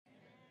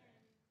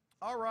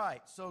All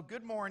right, so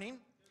good morning.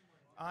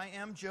 I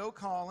am Joe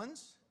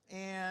Collins,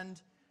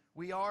 and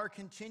we are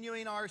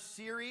continuing our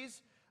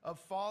series of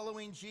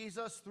following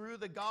Jesus through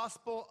the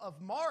Gospel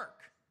of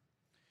Mark.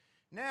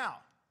 Now,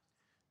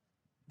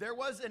 there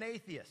was an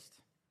atheist,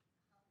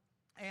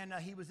 and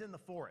he was in the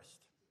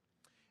forest.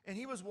 And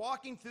he was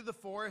walking through the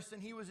forest,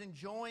 and he was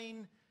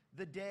enjoying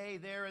the day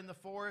there in the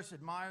forest,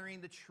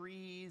 admiring the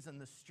trees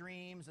and the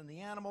streams and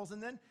the animals.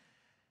 And then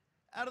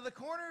out of the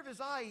corner of his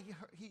eye,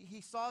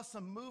 he saw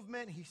some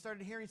movement. He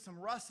started hearing some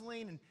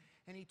rustling,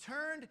 and he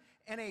turned,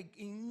 and an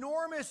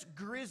enormous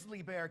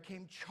grizzly bear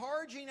came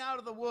charging out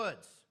of the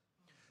woods,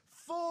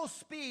 full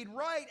speed,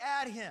 right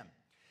at him.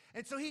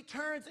 And so he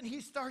turns and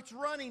he starts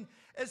running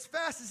as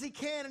fast as he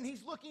can, and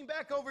he's looking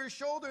back over his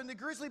shoulder, and the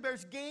grizzly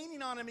bear's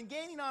gaining on him,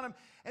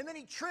 and then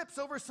he trips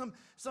over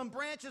some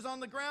branches on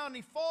the ground, and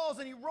he falls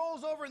and he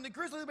rolls over, and the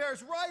grizzly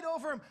bear's right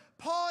over him,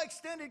 paw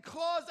extended,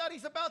 claws out.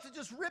 He's about to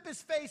just rip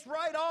his face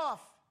right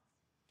off.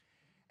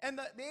 And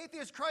the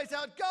atheist cries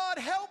out, "God,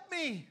 help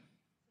me!"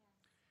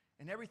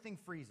 And everything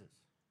freezes.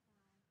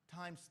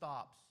 Time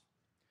stops.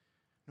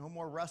 No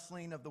more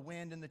rustling of the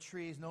wind in the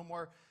trees, no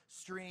more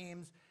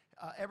streams.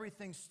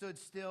 Everything stood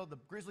still. The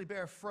grizzly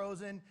bear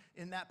frozen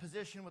in that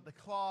position with the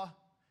claw.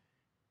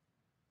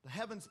 The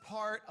heavens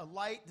part, a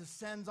light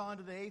descends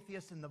onto the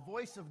atheist, and the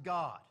voice of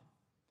God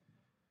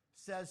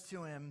says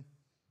to him,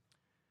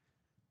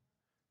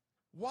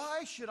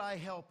 "Why should I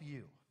help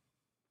you?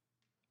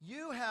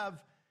 You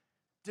have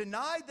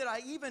denied that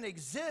I even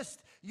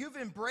exist. You've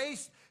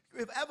embraced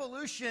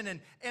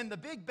evolution and the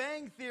Big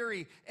Bang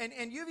Theory,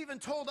 and you've even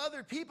told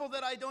other people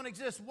that I don't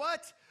exist.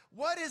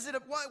 What is it?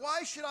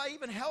 Why should I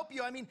even help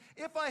you? I mean,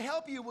 if I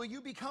help you, will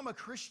you become a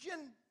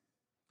Christian?"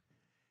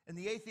 And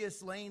the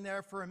atheist, laying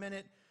there for a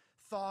minute,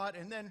 thought,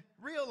 and then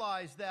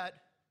realized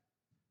that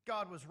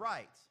God was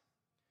right,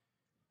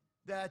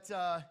 that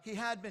he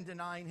had been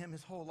denying him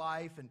his whole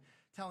life and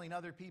telling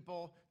other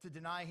people to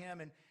deny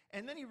him.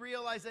 And then he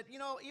realized that,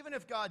 even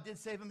if God did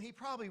save him, he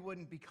probably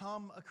wouldn't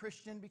become a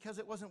Christian because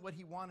it wasn't what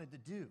he wanted to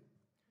do.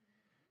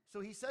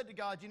 So he said to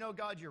God,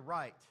 "God, you're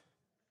right.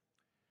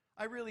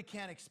 I really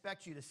can't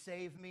expect you to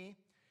save me.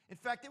 In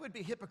fact, it would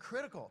be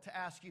hypocritical to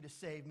ask you to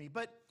save me.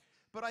 But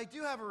I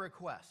do have a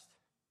request.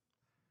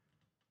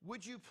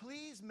 Would you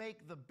please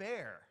make the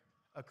bear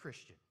a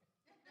Christian?"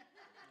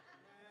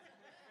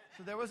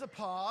 So there was a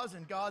pause,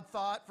 and God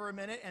thought for a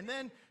minute, and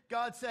then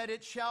God said,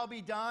 "It shall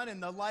be done,"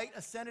 and the light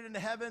ascended into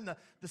heaven,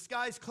 the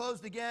skies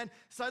closed again.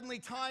 Suddenly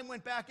time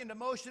went back into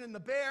motion, and the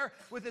bear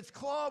with its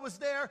claw was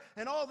there,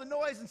 and all the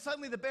noise, and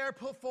suddenly the bear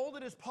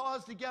folded his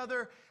paws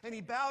together, and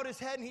he bowed his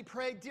head, and he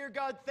prayed, "Dear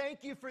God,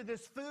 thank you for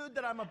this food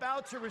that I'm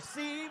about to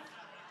receive."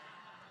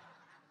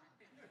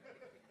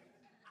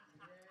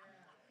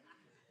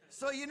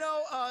 So,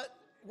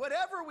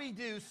 whatever we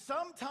do,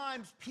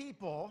 sometimes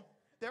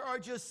there are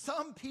just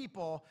some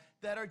people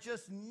that are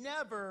just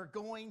never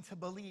going to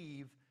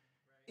believe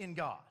in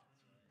God.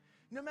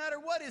 No matter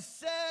what is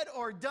said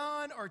or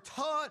done or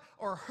taught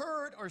or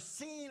heard or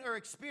seen or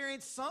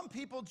experienced, some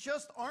people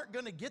just aren't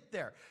going to get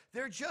there.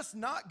 They're just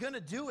not going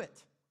to do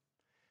it.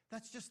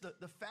 That's just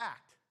the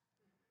fact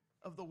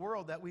of the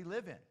world that we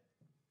live in.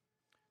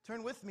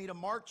 Turn with me to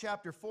Mark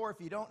chapter 4. If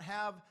you don't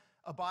have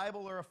a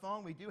Bible or a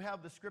phone, we do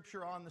have the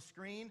scripture on the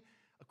screen.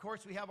 Of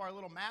course, we have our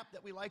little map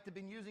that we like to have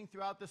been using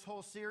throughout this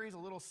whole series, a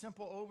little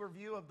simple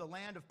overview of the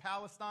land of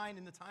Palestine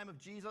in the time of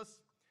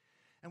Jesus.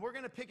 And we're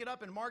going to pick it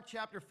up in Mark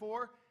chapter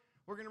 4.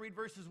 We're going to read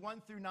verses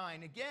 1 through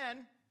 9.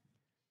 Again,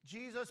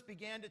 Jesus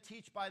began to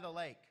teach by the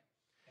lake.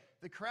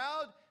 The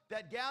crowd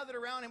that gathered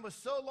around him was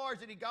so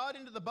large that he got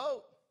into a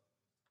boat,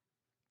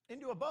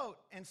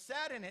 and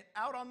sat in it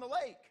out on the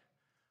lake,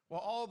 while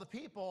all the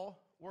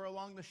people were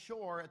along the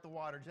shore at the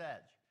water's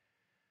edge.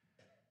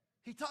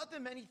 He taught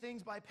them many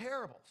things by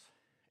parables.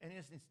 And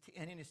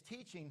in his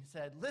teaching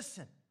said,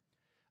 "Listen,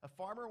 a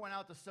farmer went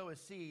out to sow his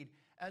seed.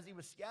 As he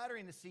was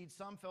scattering the seed,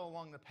 some fell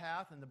along the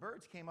path, and the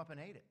birds came up and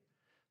ate it.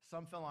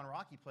 Some fell on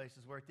rocky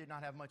places where it did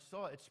not have much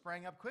soil. It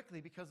sprang up quickly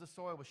because the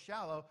soil was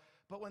shallow,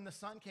 but when the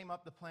sun came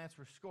up, the plants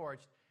were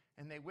scorched,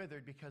 and they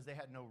withered because they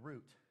had no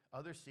root.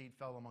 Other seed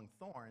fell among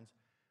thorns,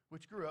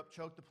 which grew up,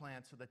 choked the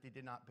plants so that they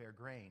did not bear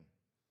grain.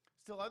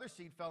 Still other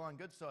seed fell on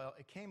good soil.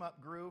 It came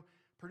up, grew,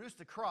 produced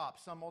a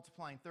crop, some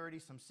multiplying 30,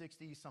 some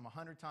 60, some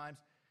 100 times.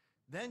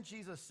 Then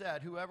Jesus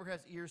said, 'Whoever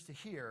has ears to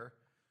hear,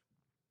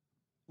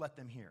 let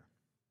them hear.'"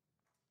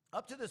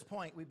 Up to this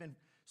point, we've been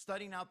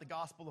studying out the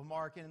Gospel of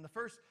Mark, and in the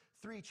first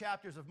 3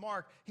 chapters of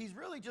Mark, he's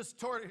really just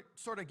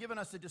sort of given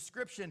us a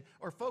description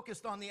or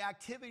focused on the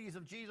activities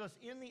of Jesus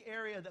in the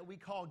area that we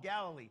call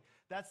Galilee.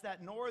 That's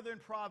that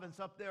northern province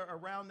up there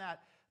around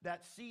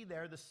that sea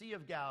there, the Sea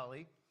of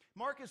Galilee.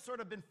 Mark has sort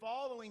of been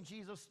following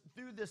Jesus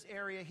through this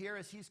area here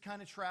as he's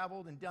kind of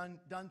traveled and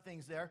done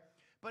things there.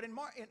 But in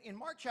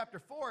Mark chapter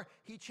 4,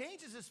 he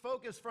changes his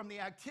focus from the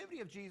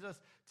activity of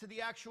Jesus to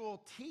the actual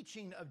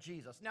teaching of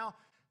Jesus. Now,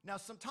 Now,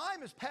 some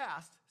time has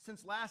passed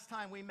since last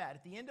time we met.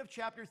 At the end of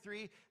chapter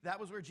 3, that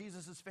was where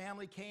Jesus'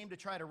 family came to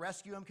try to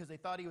rescue him because they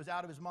thought he was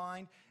out of his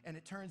mind. And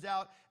it turns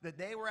out that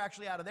they were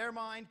actually out of their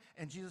mind,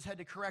 and Jesus had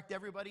to correct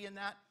everybody in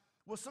that.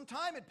 Well, some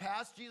time had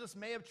passed. Jesus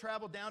may have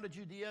traveled down to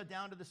Judea,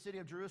 down to the city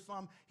of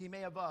Jerusalem. He may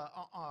have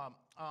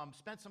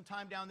spent some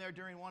time down there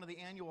during one of the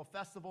annual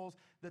festivals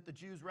that the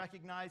Jews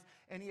recognized.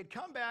 And he had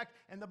come back,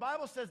 and the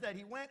Bible says that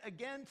he went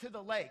again to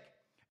the lake,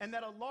 and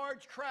that a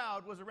large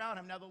crowd was around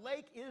him. Now, the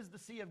lake is the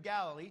Sea of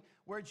Galilee,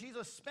 where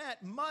Jesus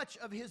spent much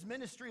of his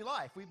ministry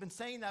life. We've been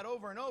saying that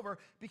over and over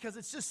because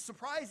it's just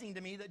surprising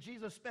to me that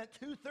Jesus spent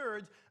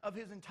 2/3 of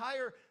his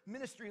entire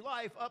ministry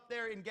life up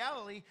there in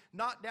Galilee,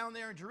 not down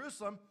there in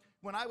Jerusalem,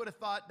 when I would have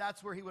thought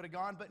that's where he would have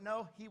gone. But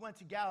no, he went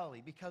to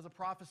Galilee because a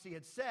prophecy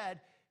had said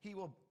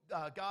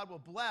God will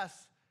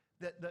bless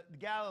the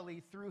Galilee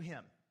through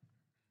him.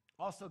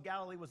 Also,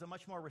 Galilee was a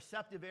much more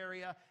receptive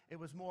area. It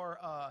was more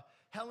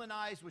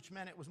Hellenized, which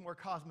meant it was more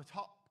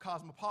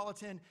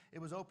cosmopolitan. It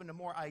was open to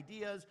more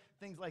ideas,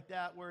 things like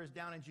that, whereas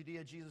down in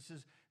Judea,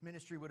 Jesus'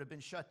 ministry would have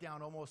been shut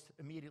down almost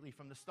immediately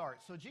from the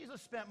start. So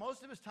Jesus spent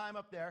most of his time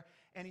up there,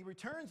 and he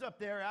returns up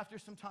there after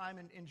some time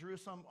in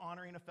Jerusalem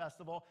honoring a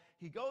festival.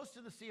 He goes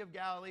to the Sea of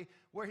Galilee,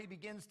 where he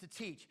begins to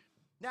teach.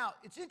 Now,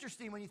 it's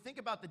interesting when you think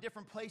about the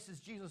different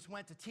places Jesus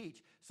went to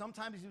teach.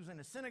 Sometimes he was in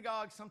a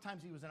synagogue,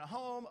 sometimes he was in a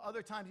home,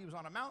 other times he was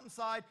on a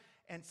mountainside,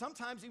 and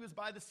sometimes he was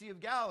by the Sea of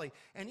Galilee.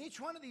 And each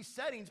one of these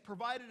settings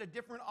provided a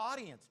different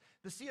audience.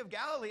 The Sea of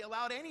Galilee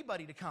allowed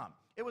anybody to come.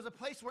 It was a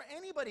place where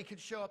anybody could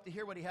show up to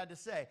hear what he had to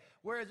say.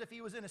 Whereas if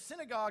he was in a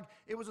synagogue,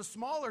 it was a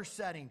smaller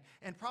setting,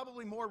 and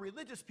probably more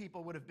religious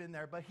people would have been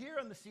there. But here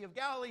on the Sea of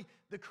Galilee,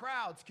 the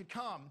crowds could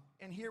come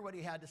and hear what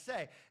he had to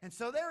say. And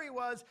so there he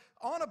was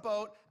on a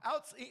boat,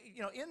 out,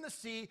 in the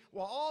sea,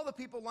 while all the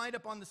people lined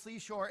up on the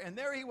seashore, and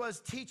there he was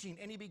teaching.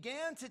 And he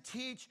began to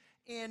teach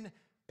in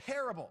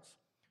parables.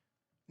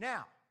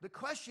 Now, the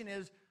question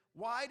is,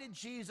 what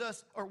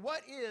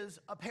is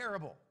a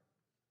parable?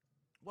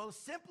 Well,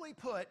 simply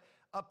put,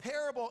 a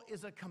parable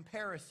is a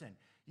comparison.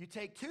 You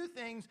take two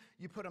things,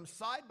 you put them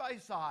side by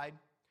side,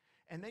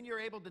 and then you're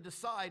able to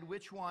decide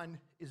which one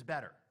is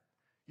better.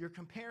 You're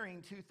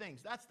comparing two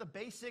things. That's the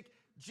basic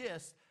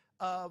gist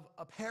of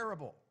a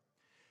parable.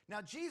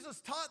 Now,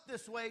 Jesus taught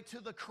this way to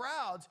the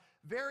crowds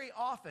very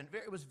often.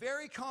 It was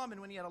very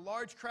common when he had a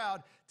large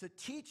crowd to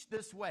teach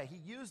this way. He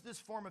used this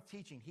form of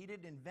teaching. He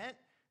didn't invent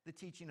the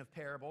teaching of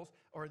parables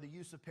or the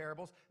use of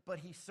parables, but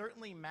he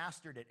certainly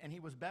mastered it, and he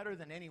was better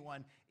than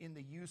anyone in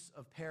the use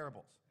of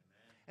parables.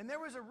 Amen. And there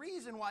was a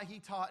reason why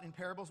he taught in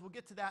parables. We'll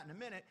get to that in a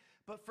minute,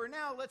 but for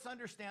now, let's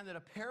understand that a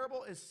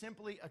parable is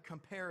simply a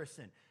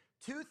comparison.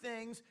 Two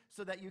things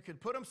so that you could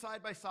put them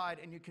side by side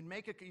and you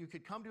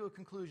could come to a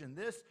conclusion.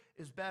 This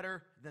is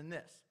better than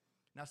this.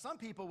 Now, some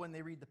people, when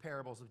they read the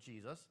parables of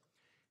Jesus,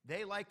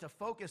 they like to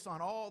focus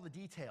on all the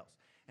details.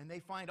 And they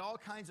find all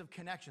kinds of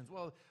connections.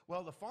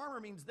 Well, the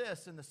farmer means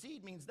this, and the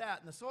seed means that,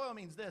 and the soil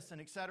means this,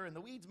 and et cetera, and the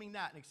weeds mean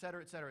that, and et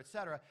cetera, et cetera, et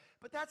cetera.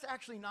 But that's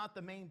actually not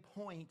the main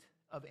point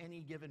of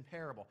any given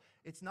parable.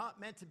 It's not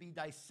meant to be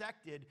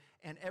dissected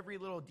and every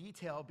little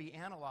detail be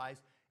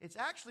analyzed. It's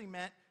actually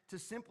meant to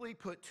simply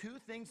put two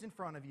things in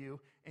front of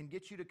you and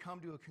get you to come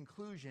to a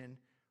conclusion,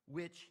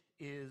 which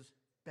is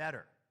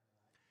better.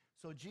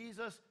 So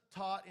Jesus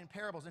taught in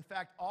parables. In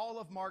fact, all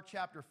of Mark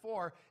chapter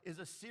 4 is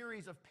a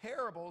series of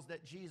parables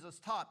that Jesus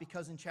taught,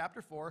 because in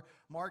chapter 4,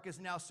 Mark is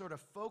now sort of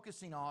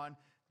focusing on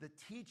the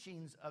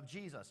teachings of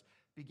Jesus,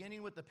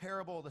 beginning with the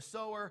parable of the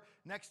sower.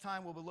 Next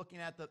time, we'll be looking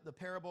at the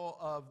parable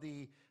of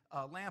the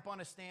lamp on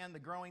a stand, the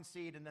growing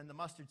seed, and then the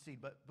mustard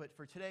seed. But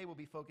for today, we'll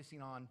be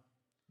focusing on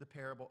the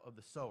parable of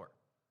the sower.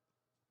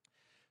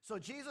 So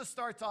Jesus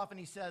starts off and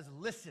he says,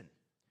 listen.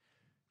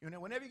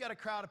 Whenever you got a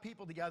crowd of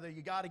people together,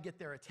 you got to get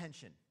their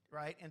attention.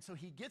 Right? And so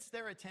he gets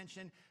their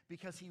attention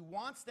because he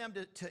wants them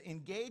to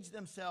engage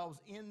themselves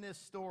in this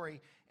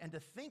story and to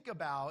think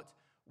about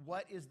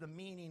what is the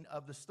meaning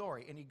of the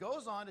story. And he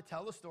goes on to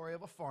tell the story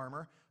of a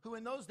farmer who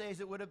in those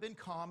days it would have been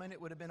common, it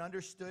would have been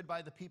understood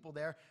by the people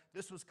there.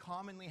 This was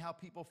commonly how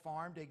people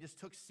farmed. They just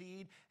took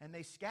seed and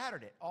they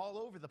scattered it all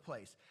over the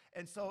place.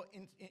 And so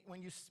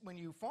when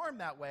you farm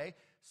that way,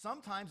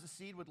 sometimes the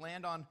seed would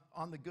land on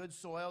the good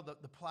soil,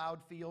 the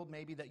plowed field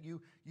maybe that you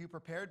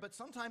prepared, but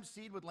sometimes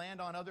seed would land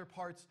on other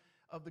parts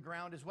of the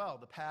ground as well,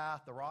 the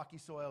path, the rocky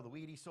soil, the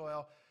weedy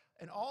soil.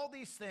 And all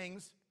these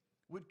things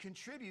would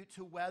contribute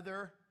to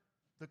whether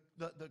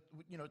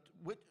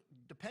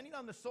depending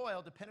on the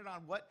soil, depended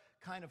on what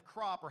kind of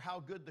crop or how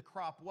good the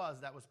crop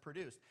was that was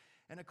produced.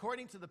 And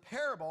according to the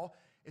parable,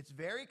 it's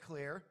very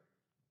clear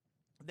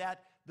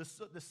that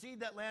the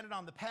seed that landed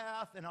on the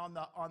path and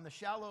on the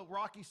shallow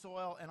rocky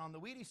soil and on the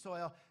weedy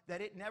soil,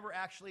 that it never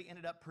actually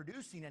ended up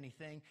producing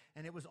anything,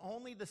 and it was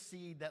only the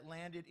seed that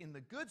landed in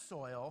the good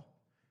soil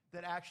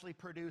that actually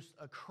produced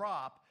a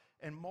crop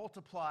and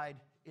multiplied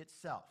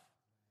itself.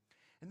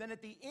 And then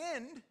at the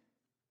end,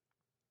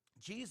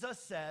 Jesus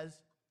says,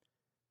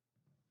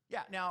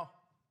 yeah, now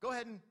go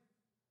ahead and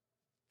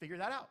figure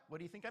that out. What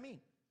do you think I mean?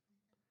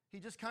 He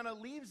just kind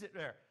of leaves it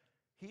there.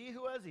 He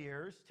who has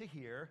ears to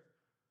hear,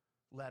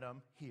 let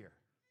them hear.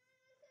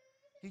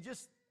 He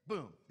just,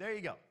 boom, there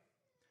you go.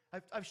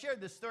 I've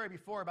shared this story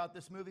before about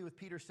this movie with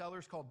Peter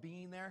Sellers called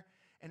Being There.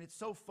 And it's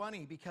so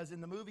funny because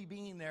in the movie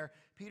Being There,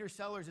 Peter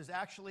Sellers is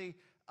actually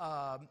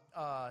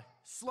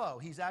slow.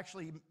 He's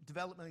actually a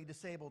developmentally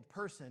disabled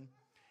person.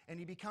 And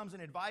he becomes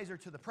an advisor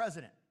to the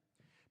president.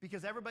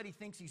 Because everybody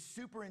thinks he's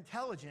super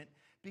intelligent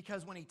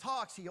because when he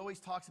talks, he always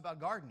talks about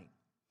gardening.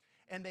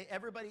 And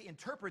everybody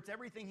interprets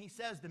everything he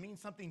says to mean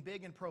something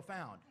big and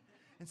profound.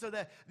 And so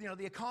the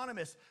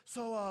economist,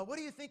 so what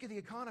do you think of the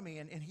economy?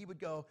 And he would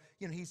go,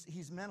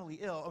 he's mentally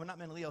ill. Oh, not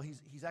mentally ill.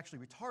 He's actually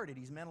retarded.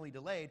 He's mentally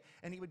delayed.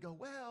 And he would go,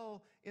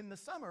 well, in the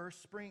summer,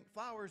 spring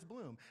flowers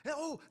bloom. And,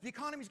 oh, the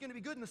economy's going to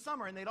be good in the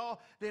summer. And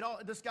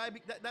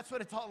that's what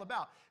it's all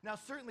about. Now,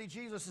 certainly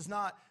Jesus is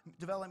not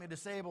developmentally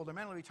disabled or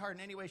mentally retarded in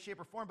any way, shape,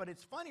 or form. But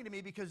it's funny to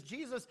me because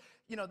Jesus,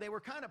 they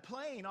were kind of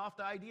playing off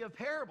the idea of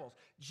parables.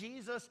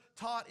 Jesus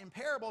taught in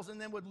parables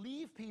and then would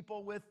leave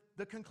people with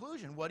the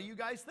conclusion. What do you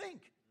guys think?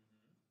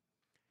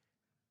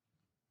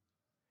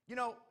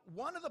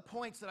 One of the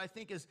points that I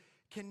think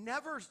can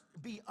never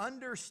be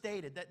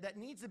understated, that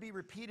needs to be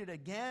repeated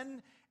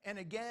again and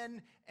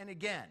again and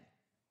again,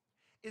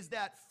 is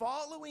that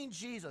following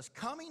Jesus,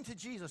 coming to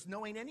Jesus,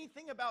 knowing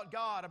anything about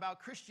God,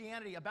 about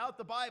Christianity, about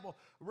the Bible,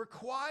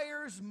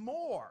 requires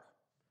more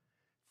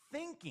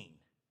thinking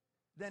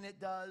than it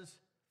does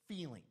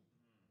feeling.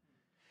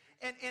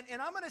 And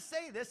I'm going to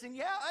say this, and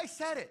yeah, I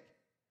said it.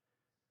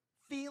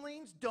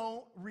 Feelings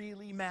don't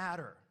really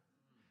matter.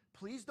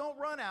 Please don't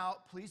run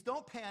out. Please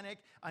don't panic.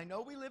 I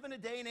know we live in a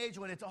day and age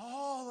when it's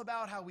all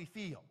about how we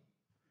feel.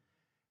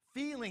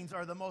 Feelings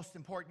are the most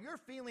important. Your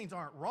feelings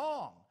aren't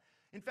wrong.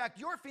 In fact,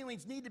 your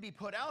feelings need to be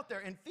put out there,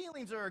 and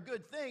feelings are a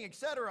good thing,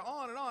 etc.,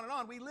 on and on and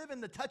on. We live in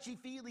the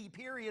touchy-feely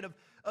period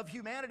of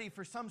humanity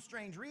for some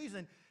strange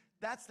reason.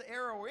 That's the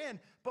era we're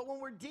in. But when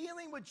we're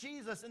dealing with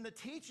Jesus and the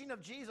teaching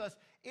of Jesus,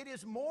 it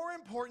is more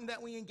important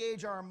that we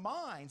engage our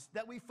minds,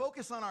 that we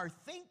focus on our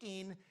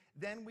thinking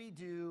than we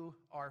do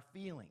our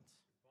feelings.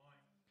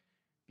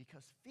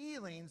 Because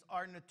feelings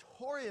are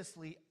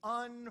notoriously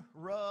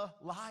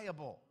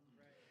unreliable.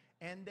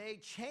 And they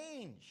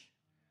change.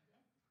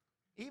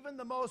 Even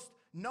the most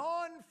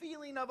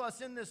non-feeling of us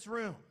in this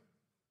room.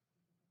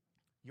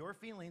 Your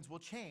feelings will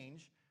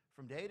change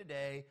from day to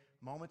day,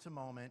 moment to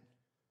moment,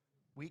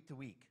 week to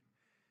week.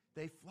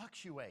 They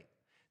fluctuate.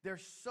 They're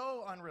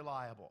so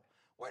unreliable.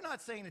 We're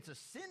not saying it's a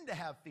sin to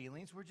have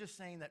feelings. We're just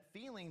saying that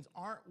feelings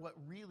aren't what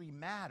really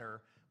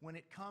matter when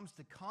it comes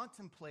to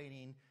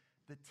contemplating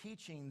the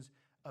teachings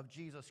of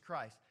Jesus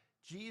Christ.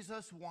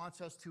 Jesus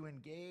wants us to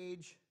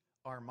engage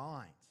our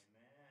minds.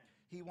 Amen.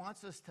 He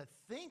wants us to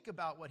think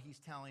about what he's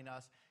telling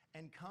us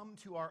and come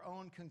to our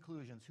own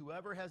conclusions.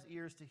 Whoever has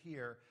ears to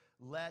hear,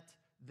 let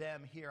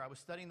them hear. I was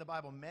studying the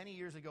Bible many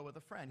years ago with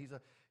a friend.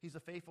 He's a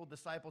faithful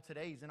disciple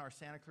today. He's in our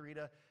Santa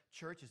Clarita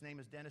church. His name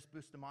is Dennis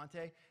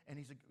Bustamante, and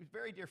he's a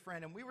very dear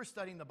friend. And we were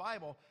studying the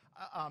Bible.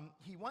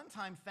 He one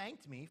time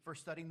thanked me for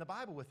studying the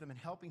Bible with him and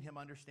helping him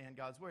understand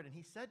God's word. And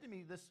he said to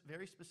me this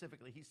very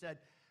specifically. He said,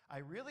 I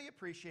really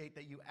appreciate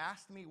that you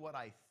asked me what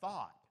I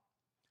thought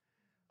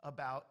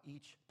about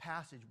each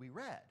passage we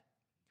read.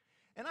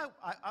 And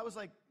I was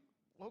like,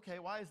 okay,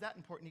 why is that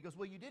important? He goes,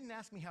 well, you didn't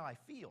ask me how I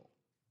feel.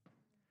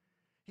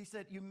 He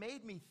said, you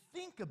made me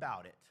think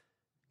about it,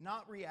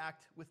 not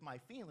react with my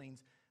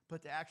feelings,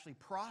 but to actually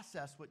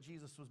process what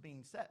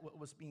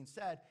was being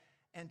said,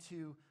 and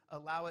to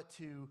allow it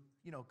to,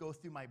 go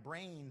through my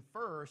brain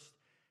first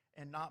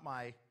and not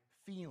my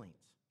feelings.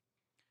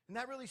 And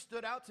that really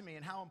stood out to me,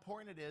 and how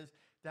important it is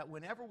that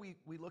whenever we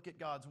look at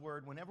God's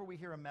word, whenever we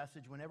hear a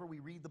message, whenever we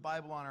read the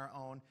Bible on our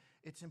own,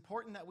 it's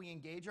important that we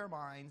engage our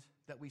minds,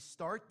 that we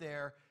start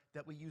there,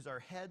 that we use our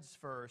heads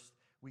first,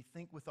 we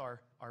think with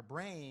our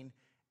brain,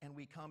 and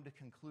we come to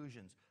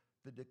conclusions.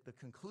 The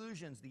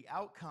conclusions, the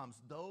outcomes,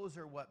 those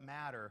are what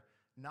matter,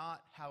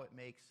 not how it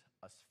makes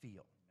us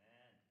feel.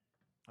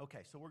 Amen.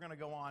 Okay, so we're going to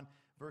go on,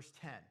 verse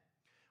 10.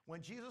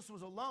 When Jesus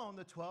was alone,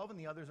 the 12 and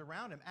the others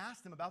around him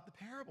asked him about the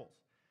parables.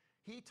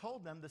 He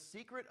told them, the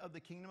secret of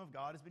the kingdom of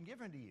God has been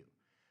given to you.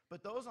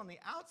 But to those on the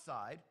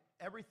outside,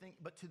 everything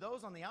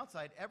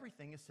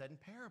is said in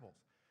parables,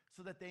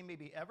 so that they may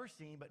be ever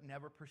seeing but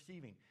never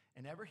perceiving,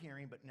 and ever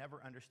hearing but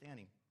never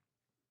understanding.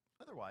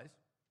 Otherwise,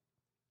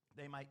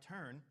 they might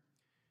turn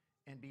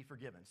and be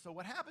forgiven. So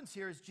what happens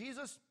here is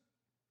Jesus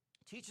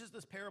teaches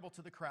this parable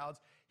to the crowds.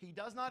 He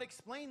does not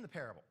explain the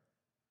parable.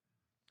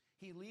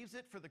 He leaves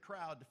it for the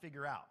crowd to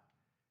figure out.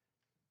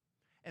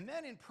 And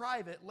then in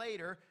private,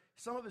 later,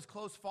 some of his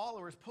close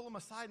followers pull him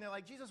aside and they're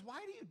like, Jesus,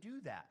 why do you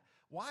do that?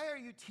 Why are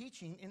you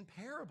teaching in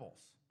parables?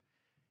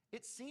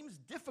 It seems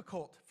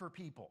difficult for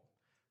people.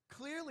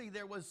 Clearly,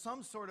 there was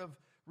some sort of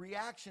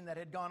reaction that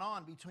had gone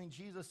on between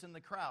Jesus and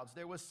the crowds.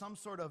 There was some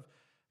sort of,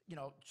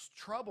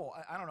 trouble,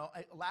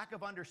 a lack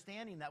of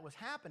understanding that was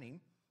happening,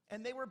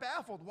 and they were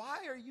baffled. Why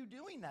are you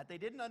doing that? They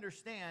didn't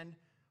understand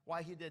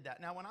why he did that.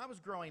 Now, when I was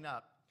growing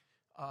up,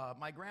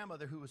 my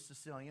grandmother, who was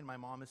Sicilian, my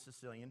mom is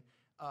Sicilian,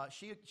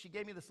 she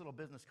gave me this little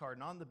business card,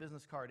 and on the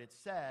business card it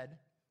said,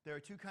 there are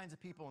two kinds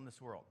of people in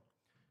this world,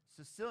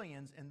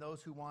 Sicilians and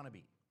those who want to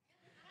be.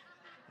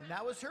 And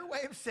that was her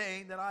way of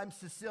saying that I'm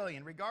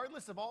Sicilian.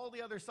 Regardless of all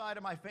the other side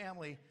of my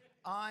family,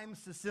 I'm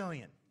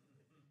Sicilian.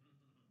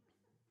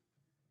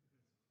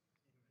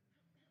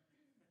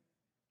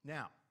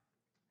 Now,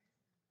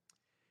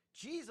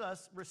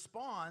 Jesus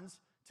responds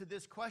to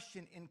this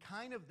question in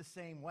kind of the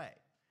same way.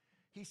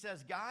 He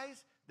says,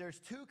 guys, there's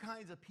two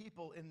kinds of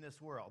people in this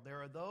world.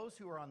 There are those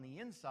who are on the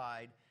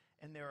inside,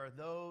 and there are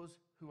those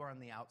who are on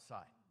the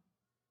outside.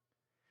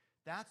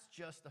 That's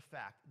just a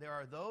fact. There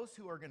are those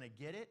who are going to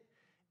get it,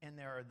 and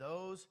there are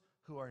those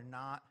who are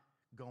not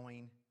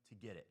going to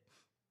get it.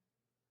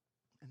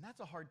 And that's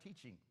a hard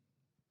teaching.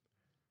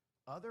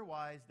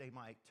 Otherwise, they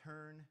might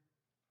turn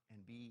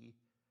and be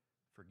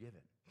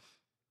forgiven.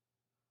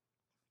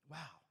 Wow.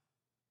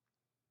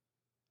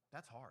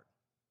 That's hard.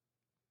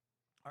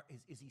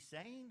 Is he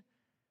saying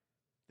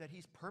that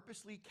he's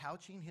purposely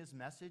couching his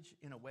message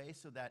in a way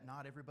so that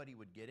not everybody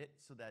would get it,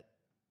 so that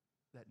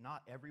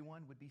not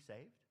everyone would be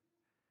saved?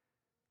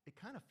 It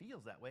kind of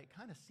feels that way. It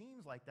kind of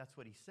seems like that's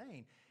what he's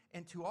saying.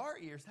 And to our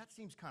ears, that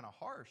seems kind of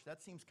harsh.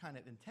 That seems kind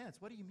of intense.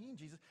 What do you mean,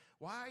 Jesus?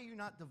 Why are you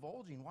not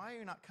divulging? Why are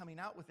you not coming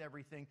out with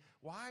everything?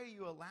 Why are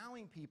you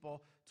allowing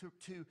people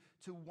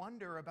to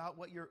wonder about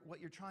what you're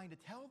trying to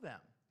tell them?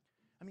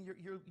 I mean,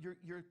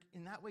 you're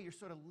in that way, you're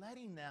sort of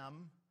letting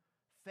them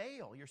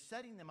fail. You're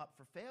setting them up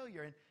for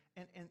failure,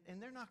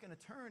 and they're not going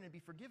to turn and be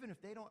forgiven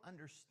if they don't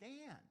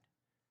understand.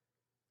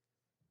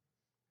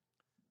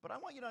 But I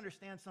want you to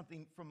understand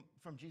something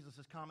from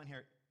Jesus' comment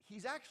here.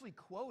 He's actually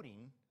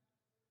quoting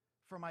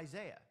from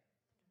Isaiah.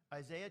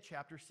 Isaiah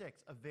chapter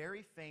 6, a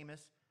very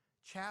famous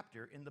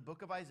chapter in the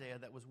book of Isaiah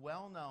that was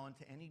well known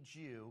to any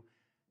Jew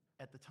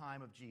at the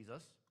time of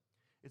Jesus.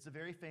 It's a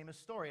very famous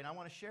story, and I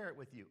want to share it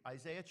with you.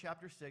 Isaiah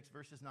chapter 6,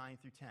 verses 9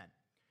 through 10.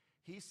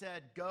 He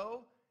said,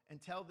 "Go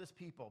and tell this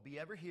people, be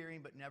ever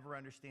hearing but never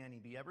understanding,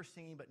 be ever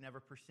seeing but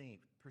never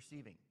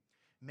perceiving.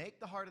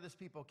 Make the heart of this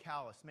people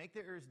callous, make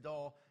their ears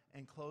dull,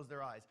 and close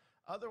their eyes.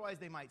 Otherwise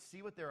they might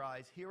see with their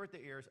eyes, hear with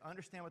their ears,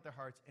 understand with their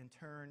hearts, and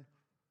turn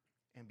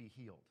and be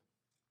healed."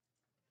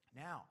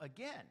 Now,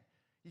 again,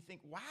 you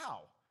think,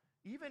 wow,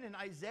 even in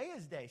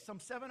Isaiah's day, some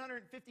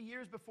 750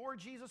 years before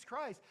Jesus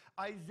Christ,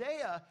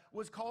 Isaiah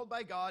was called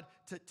by God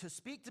to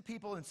speak to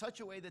people in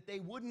such a way that they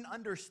wouldn't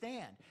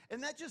understand.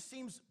 And that just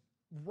seems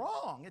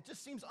wrong. It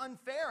just seems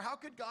unfair. How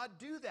could God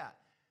do that?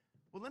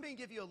 Well, let me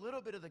give you a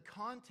little bit of the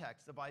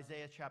context of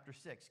Isaiah chapter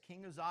 6.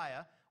 King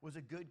Uzziah was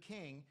a good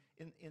king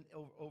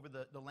over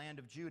the land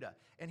of Judah.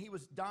 And he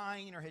was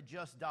dying or had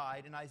just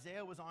died. And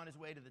Isaiah was on his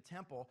way to the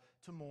temple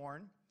to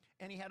mourn.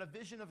 And he had a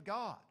vision of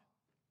God.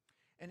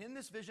 And in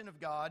this vision of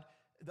God,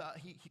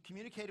 he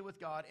communicated with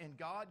God. And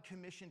God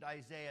commissioned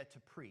Isaiah to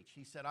preach.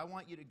 He said, I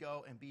want you to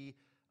go and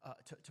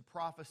to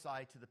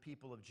prophesy to the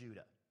people of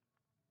Judah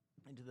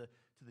and to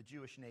the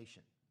Jewish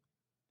nation.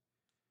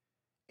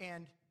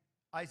 And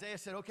Isaiah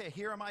said, okay,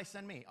 here am I,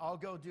 send me. I'll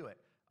go do it.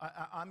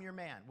 I'm your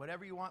man,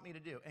 whatever you want me to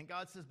do. And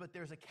God says, but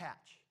there's a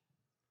catch.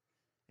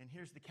 And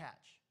here's the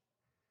catch.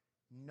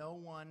 No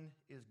one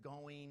is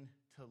going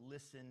to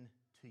listen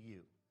to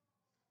you.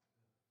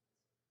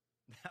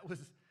 That was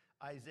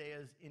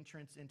Isaiah's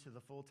entrance into the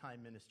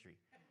full-time ministry.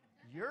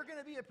 You're going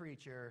to be a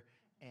preacher,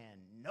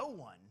 and no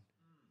one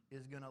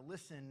is going to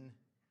listen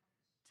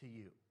to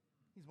you.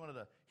 He's one of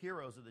the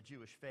heroes of the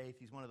Jewish faith.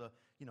 He's one of the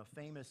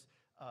famous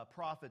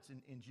prophets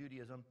in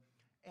Judaism.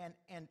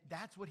 And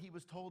that's what he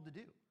was told to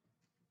do.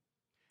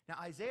 Now,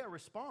 Isaiah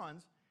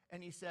responds,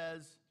 and he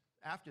says,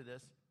 after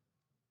this,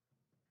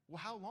 well,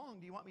 how long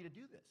do you want me to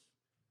do this?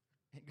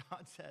 And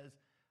God says,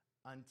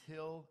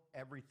 until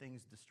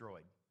everything's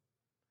destroyed.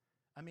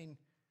 I mean,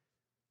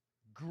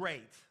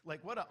 great.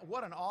 Like, what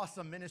an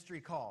awesome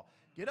ministry call.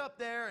 Get up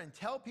there and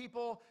tell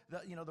people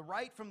the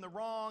right from the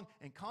wrong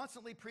and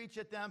constantly preach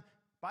at them.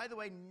 By the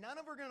way, none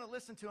of them are going to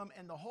listen to him,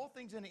 and the whole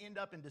thing's going to end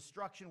up in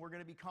destruction. We're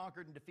going to be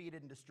conquered and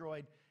defeated and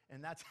destroyed,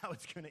 and that's how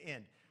it's going to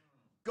end.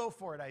 Go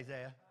for it,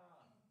 Isaiah.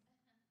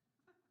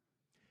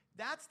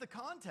 That's the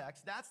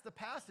context. That's the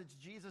passage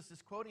Jesus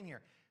is quoting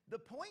here. The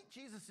point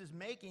Jesus is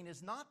making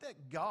is not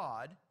that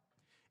God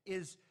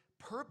is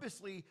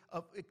purposely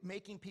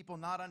making people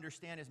not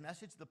understand his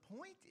message. The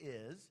point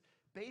is,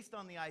 based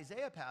on the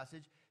Isaiah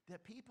passage,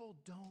 that people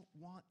don't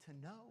want to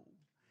know.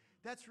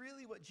 That's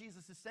really what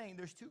Jesus is saying.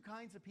 There's two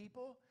kinds of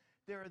people.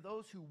 There are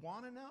those who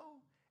want to know,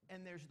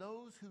 and there's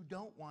those who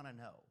don't want to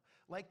know.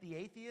 Like the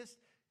atheist,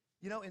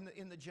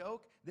 in the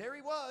joke, there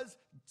he was,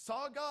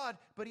 saw God,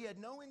 but he had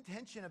no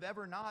intention of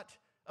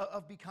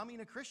of becoming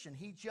a Christian.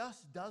 He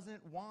just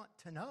doesn't want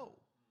to know.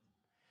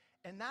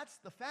 And that's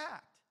the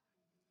fact.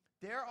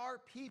 There are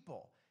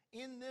people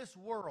in this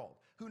world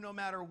who, no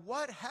matter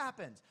what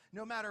happens,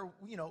 no matter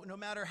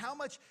how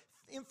much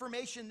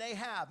information they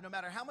have, no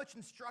matter how much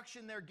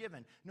instruction they're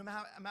given, no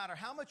matter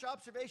how much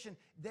observation,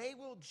 they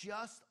will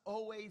just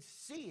always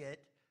see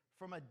it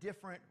from a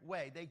different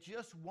way. They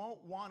just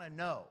won't want to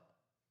know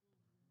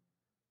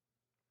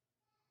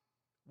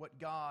what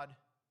God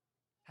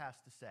has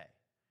to say.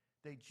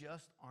 They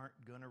just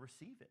aren't going to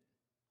receive it.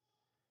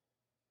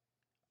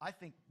 I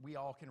think we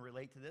all can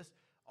relate to this.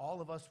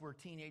 All of us were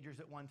teenagers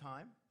at one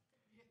time,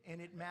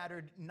 and it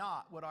mattered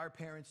not what our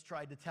parents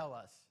tried to tell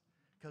us,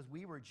 because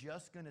we were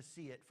just going to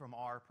see it from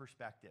our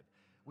perspective.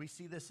 We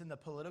see this in the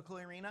political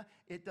arena.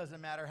 It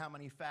doesn't matter how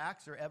many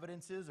facts or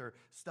evidences or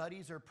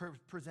studies are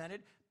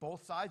presented.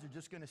 Both sides are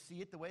just going to see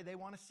it the way they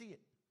want to see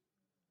it.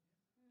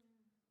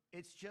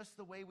 It's just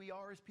the way we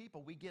are as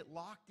people. We get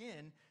locked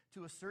in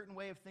to a certain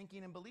way of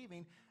thinking and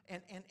believing,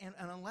 and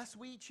unless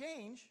we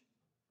change,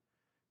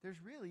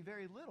 there's really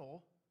very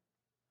little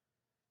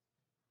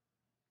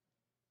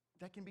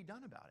that can be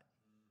done about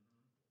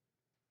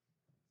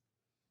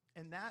it.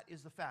 And that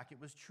is the fact.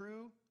 It was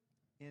true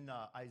in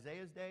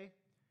Isaiah's day.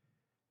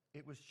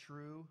 It was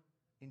true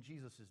in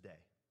Jesus' day.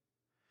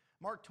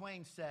 Mark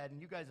Twain said, and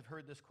you guys have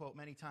heard this quote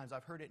many times,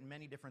 I've heard it in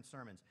many different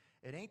sermons,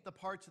 it ain't the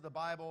parts of the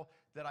Bible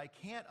that I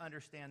can't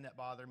understand that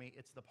bother me,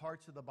 it's the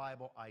parts of the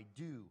Bible I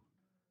do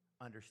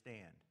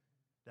understand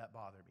that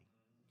bother me.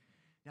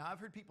 Now, I've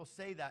heard people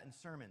say that in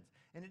sermons,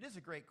 and it is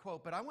a great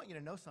quote, but I want you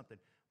to know something.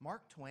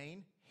 Mark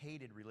Twain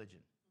hated religion.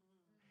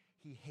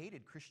 He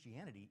hated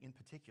Christianity in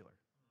particular.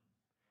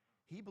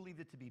 He believed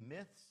it to be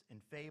myths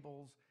and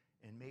fables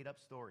and made-up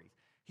stories.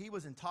 He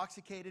was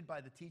intoxicated by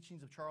the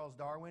teachings of Charles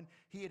Darwin.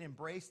 He had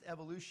embraced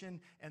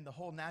evolution and the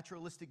whole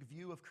naturalistic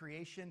view of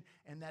creation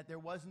and that there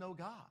was no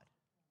God.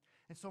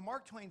 And so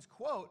Mark Twain's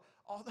quote,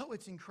 although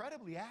it's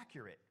incredibly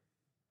accurate,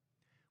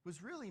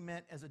 was really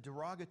meant as a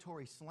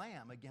derogatory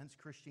slam against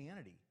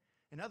Christianity.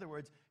 In other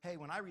words, hey,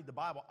 when I read the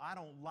Bible, I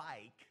don't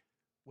like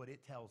what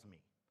it tells me.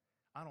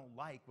 I don't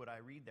like what I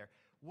read there.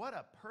 What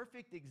a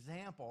perfect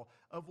example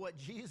of what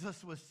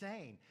Jesus was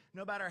saying.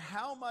 No matter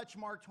how much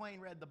Mark Twain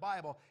read the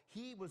Bible,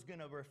 he was going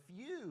to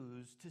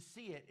refuse to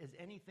see it as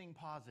anything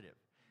positive,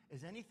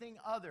 as anything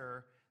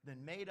other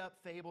than made-up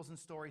fables and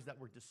stories that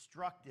were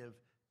destructive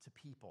to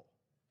people.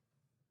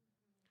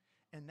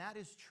 And that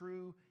is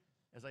true,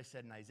 as I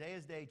said, in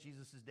Isaiah's day,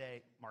 Jesus'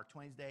 day, Mark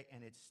Twain's day,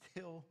 and it's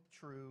still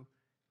true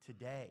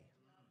today.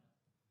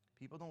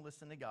 People don't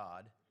listen to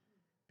God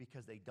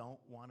because they don't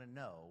want to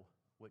know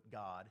what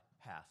God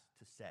has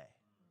to say.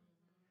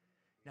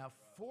 Now,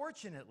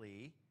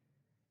 fortunately,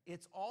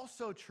 it's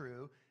also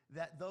true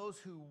that those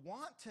who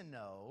want to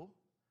know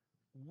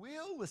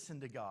will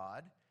listen to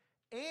God,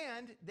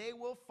 and they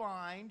will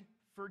find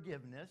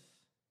forgiveness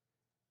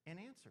and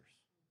answers.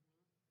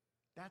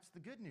 That's the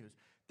good news.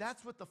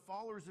 That's what the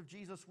followers of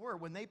Jesus were.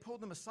 When they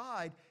pulled him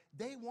aside,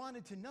 they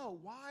wanted to know,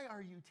 why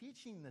are you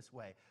teaching this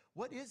way?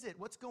 What is it?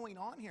 What's going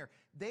on here?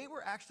 They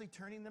were actually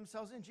turning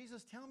themselves in.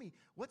 Jesus, tell me,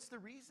 what's the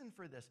reason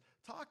for this?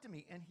 Talk to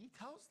me. And he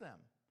tells them,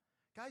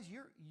 guys,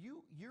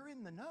 you're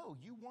in the know.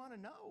 You want to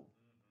know.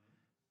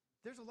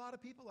 There's a lot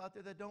of people out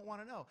there that don't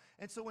want to know.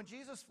 And so when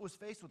Jesus was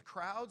faced with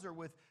crowds or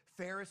with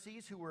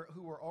Pharisees who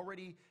were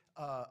already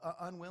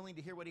unwilling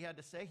to hear what he had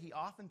to say, he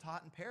often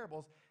taught in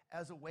parables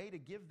as a way to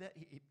give them,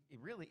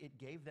 it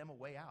gave them a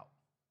way out.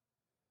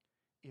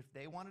 If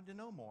they wanted to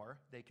know more,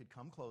 they could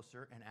come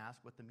closer and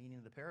ask what the meaning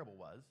of the parable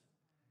was.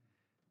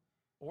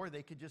 Or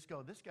they could just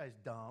go, this guy's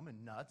dumb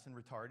and nuts and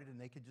retarded, and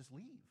they could just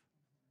leave.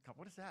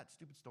 What is that?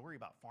 Stupid story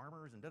about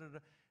farmers and da-da-da.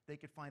 They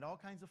could find all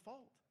kinds of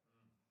fault.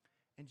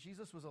 And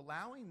Jesus was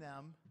allowing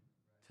them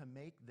to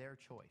make their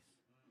choice.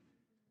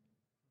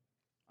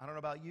 I don't know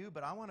about you,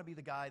 but I want to be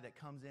the guy that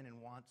comes in and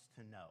wants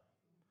to know.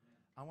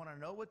 I want to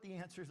know what the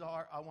answers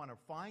are. I want to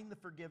find the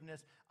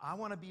forgiveness. I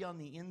want to be on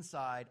the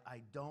inside.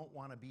 I don't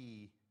want to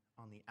be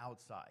on the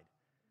outside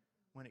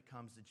when it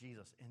comes to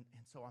Jesus. And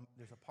so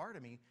there's a part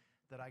of me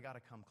that I got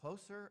to come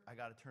closer. I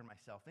got to turn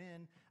myself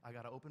in. I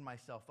got to open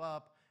myself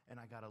up, and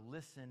I got to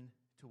listen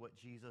to what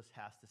Jesus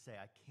has to say.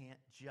 I can't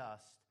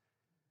just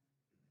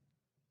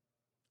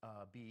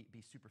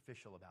be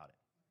superficial about it.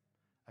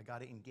 I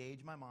got to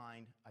engage my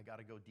mind. I got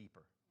to go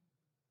deeper.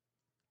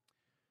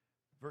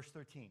 Verse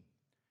 13.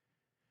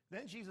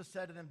 Then Jesus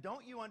said to them,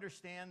 don't you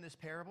understand this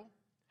parable?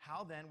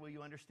 How then will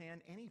you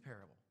understand any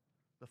parable?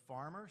 The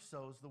farmer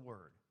sows the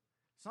word.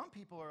 Some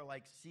people are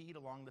like seed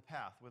along the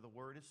path where the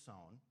word is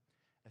sown.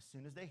 As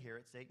soon as they hear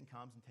it, Satan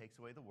comes and takes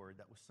away the word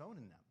that was sown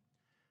in them.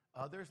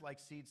 Others, like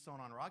seeds sown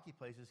on rocky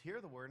places,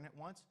 hear the word, and at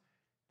once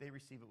they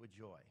receive it with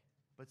joy.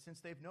 But since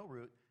they've no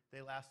root,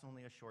 they last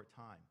only a short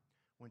time.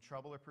 When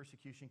trouble or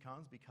persecution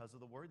comes because of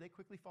the word, they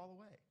quickly fall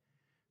away.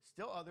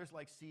 Still others,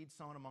 like seeds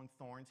sown among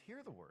thorns,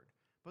 hear the word.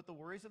 But the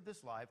worries of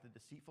this life, the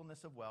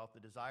deceitfulness of wealth,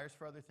 the desires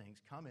for other things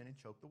come in and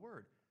choke the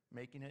word,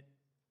 making it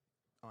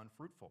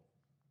unfruitful.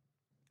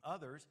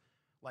 Others,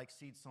 like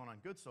seeds sown on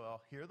good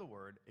soil, hear the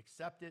word,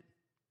 accept it,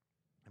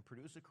 and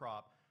produce a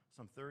crop,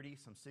 some 30,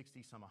 some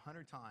 60, some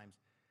 100 times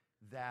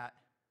that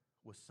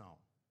was sown.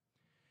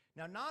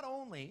 Now, not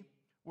only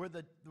were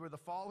the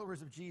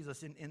followers of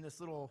Jesus in this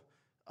little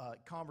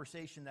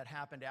conversation that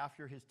happened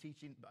after his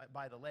teaching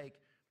by the lake,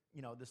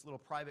 this little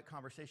private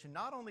conversation,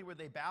 not only were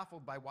they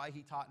baffled by why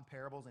he taught in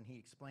parables and he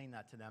explained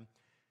that to them,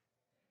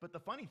 but the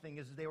funny thing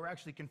is they were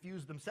actually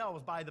confused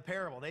themselves by the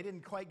parable. They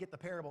didn't quite get the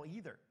parable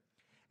either.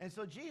 And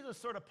so Jesus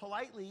sort of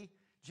politely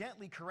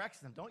gently corrects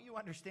them. Don't you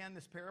understand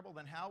this parable?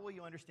 Then how will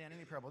you understand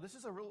any parable? This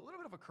is a little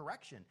bit of a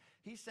correction.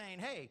 He's saying,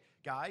 hey,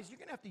 guys, you're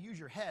going to have to use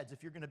your heads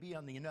if you're going to be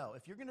on the know.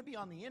 If you're going to be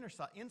on the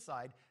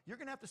inside, you're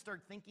going to have to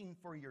start thinking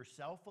for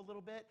yourself a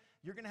little bit.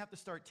 You're going to have to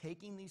start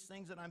taking these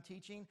things that I'm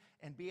teaching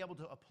and be able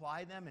to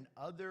apply them in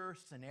other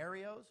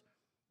scenarios.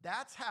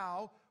 That's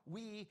how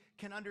we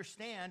can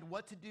understand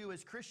what to do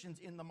as Christians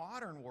in the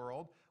modern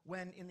world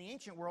when in the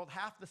ancient world,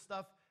 half the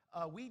stuff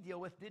we deal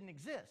with didn't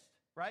exist,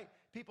 right?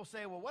 People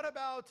say, well, what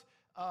about,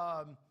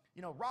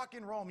 rock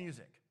and roll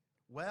music?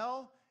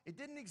 Well, it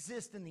didn't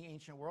exist in the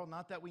ancient world,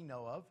 not that we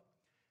know of.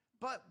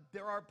 But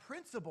there are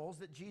principles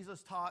that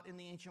Jesus taught in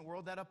the ancient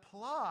world that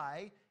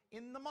apply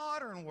in the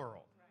modern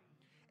world.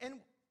 Right. And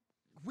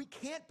we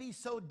can't be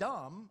so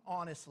dumb,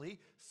 honestly,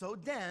 so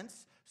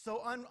dense,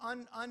 so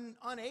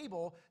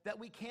unable that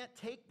we can't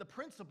take the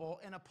principle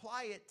and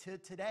apply it to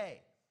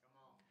today.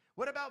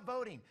 What about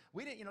voting?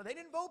 They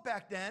didn't vote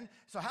back then,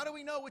 so how do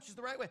we know which is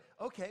the right way?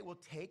 Okay, well,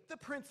 take the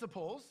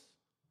principles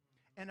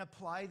and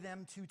apply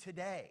them to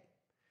today.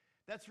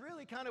 That's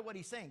really kind of what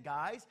he's saying.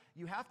 Guys,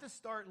 you have to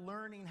start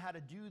learning how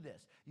to do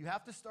this. You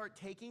have to start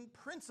taking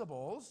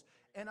principles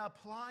and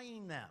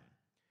applying them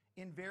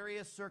in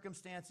various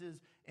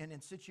circumstances and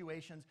in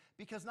situations,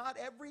 because not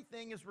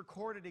everything is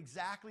recorded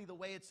exactly the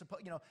way it's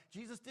supposed.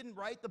 Jesus didn't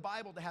write the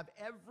Bible to have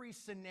every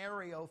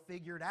scenario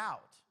figured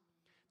out.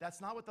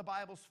 That's not what the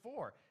Bible's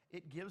for.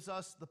 It gives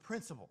us the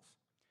principles.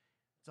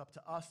 It's up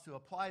to us to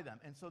apply them.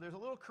 And so there's a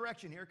little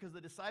correction here because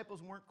the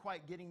disciples weren't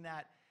quite getting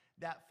that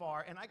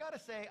far. And I got to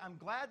say, I'm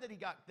glad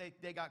that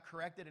they got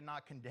corrected and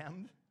not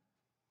condemned,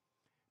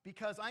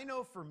 because I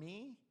know for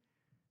me,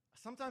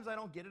 sometimes I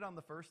don't get it on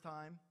the first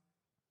time.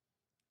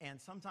 And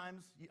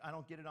sometimes I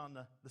don't get it on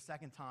the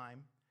second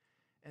time.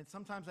 And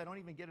sometimes I don't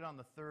even get it on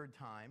the third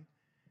time.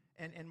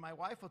 And my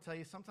wife will tell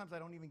you, sometimes I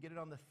don't even get it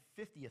on the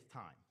 50th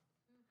time.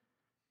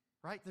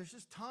 Right? There's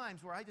just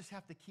times where I just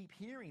have to keep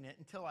hearing it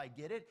until I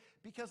get it,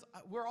 because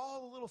we're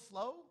all a little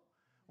slow.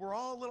 We're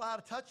all a little out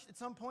of touch at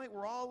some point.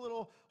 We're all a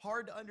little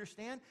hard to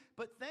understand.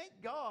 But thank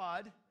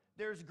God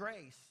there's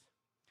grace.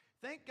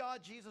 Thank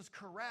God Jesus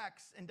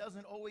corrects and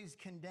doesn't always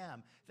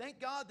condemn.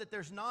 Thank God that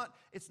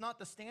it's not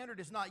the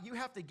standard. It's not, you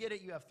have to get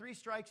it, you have 3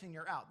 strikes and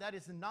you're out. That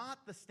is not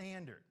the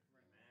standard.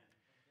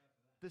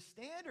 The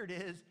standard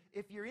is,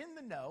 if you're in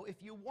the know,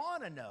 if you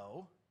want to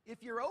know,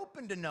 if you're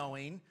open to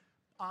knowing,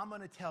 I'm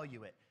going to tell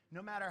you it.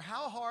 No matter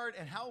how hard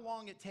and how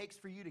long it takes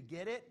for you to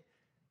get it,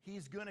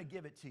 he's going to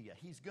give it to you.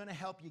 He's going to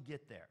help you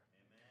get there.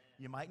 Amen.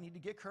 You might need to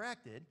get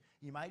corrected.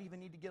 You might even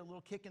need to get a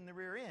little kick in the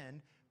rear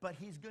end, but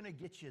he's going to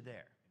get you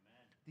there.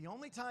 The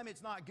only time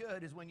it's not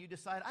good is when you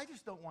decide, I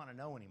just don't want to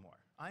know anymore.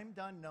 I'm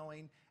done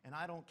knowing, and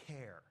I don't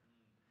care.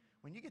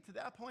 When you get to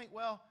that point,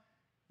 well,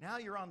 now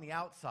you're on the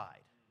outside.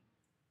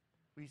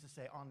 We used to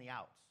say on the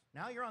outs.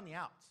 Now you're on the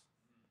outs.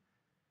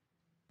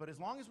 But as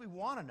long as we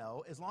want to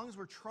know, as long as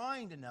we're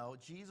trying to know,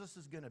 Jesus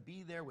is going to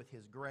be there with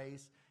his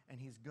grace, and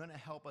he's going to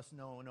help us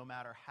know no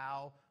matter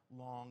how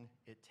long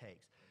it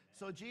takes.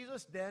 So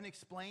Jesus then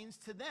explains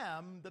to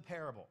them the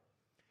parable.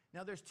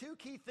 Now, there's 2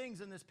 key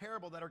things in this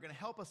parable that are going to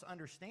help us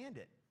understand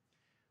it.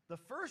 The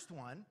first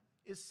one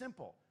is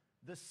simple.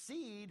 The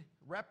seed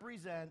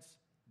represents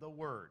the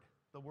Word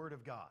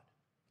of God.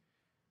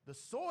 The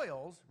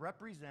soils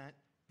represent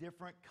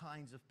different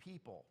kinds of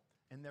people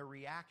and their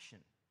reaction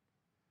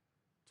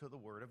to the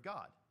Word of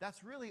God.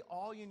 That's really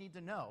all you need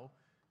to know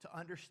to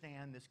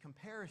understand this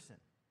comparison.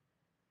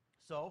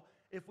 So,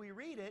 if we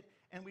read it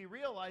and we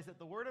realize that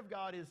the Word of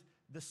God is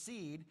the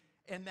seed,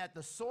 and that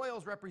the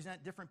soils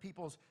represent different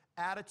people's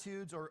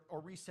attitudes or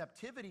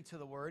receptivity to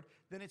the word,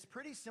 then it's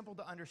pretty simple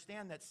to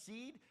understand that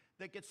seed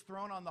that gets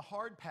thrown on the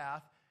hard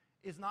path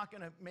is not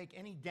going to make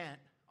any dent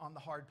on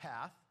the hard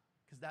path,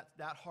 because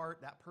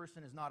that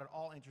person is not at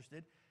all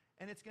interested,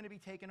 and it's going to be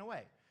taken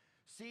away.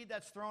 Seed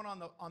that's thrown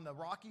on the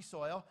rocky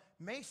soil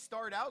may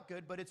start out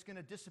good, but it's going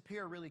to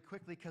disappear really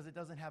quickly because it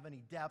doesn't have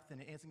any depth,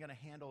 and it isn't going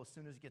to handle as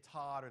soon as it gets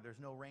hot or there's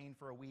no rain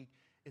for a week.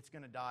 It's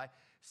going to die.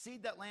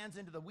 Seed that lands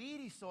into the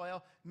weedy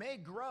soil may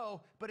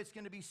grow, but it's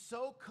going to be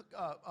so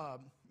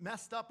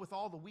messed up with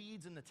all the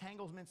weeds and the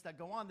tanglements that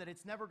go on that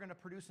it's never going to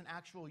produce an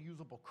actual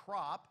usable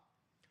crop.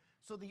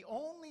 So the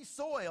only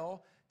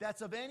soil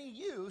that's of any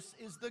use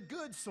is the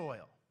good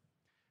soil.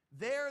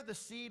 There, the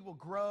seed will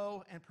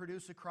grow and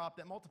produce a crop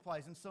that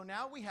multiplies. And so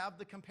now we have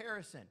the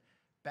comparison.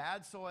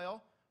 Bad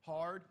soil,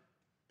 hard,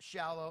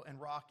 shallow,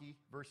 and rocky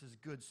versus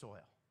good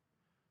soil.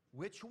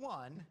 Which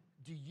one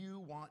do you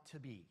want to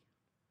be?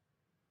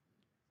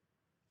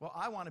 Well,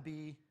 I want to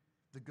be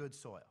the good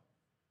soil.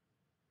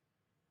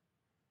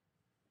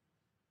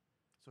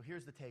 So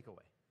here's the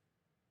takeaway.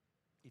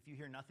 If you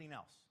hear nothing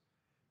else,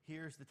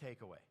 here's the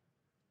takeaway.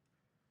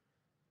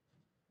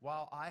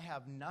 While I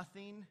have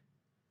nothing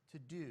to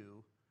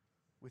do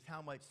with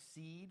how much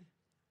seed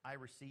I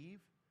receive,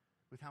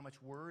 with how much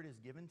word is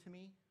given to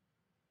me,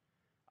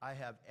 I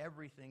have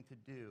everything to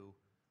do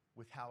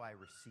with how I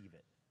receive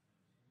it.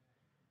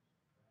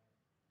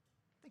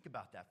 Think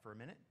about that for a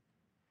minute.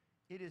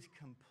 It is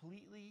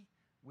completely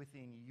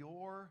within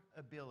your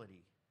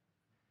ability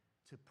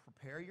to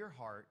prepare your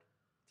heart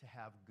to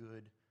have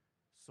good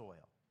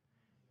soil.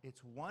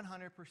 It's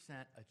 100%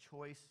 a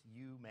choice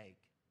you make.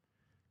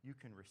 You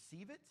can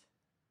receive it,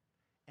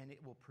 and it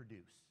will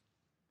produce.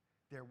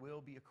 There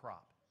will be a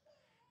crop.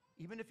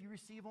 Even if you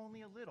receive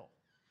only a little,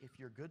 if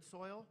you're good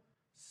soil,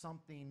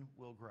 something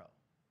will grow.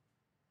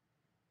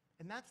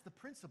 And that's the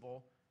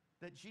principle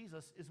that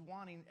Jesus is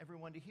wanting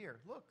everyone to hear.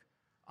 Look,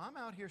 I'm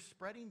out here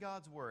spreading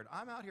God's word.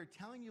 I'm out here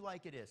telling you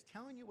like it is,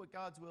 telling you what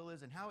God's will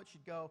is and how it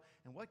should go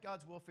and what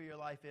God's will for your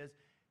life is.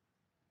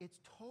 It's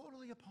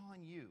totally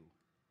upon you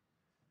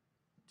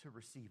to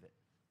receive it.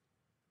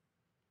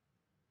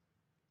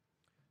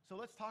 So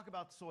let's talk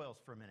about soils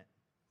for a minute.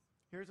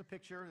 Here's a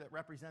picture that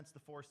represents the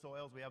four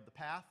soils. We have the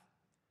path,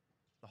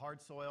 the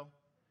hard soil.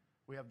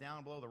 We have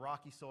down below the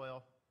rocky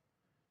soil.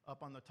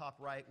 Up on the top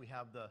right, we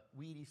have the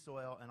weedy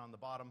soil. And on the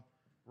bottom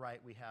right,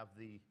 we have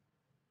the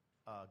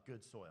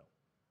good soil.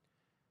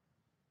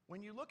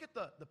 When you look at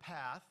the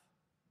path,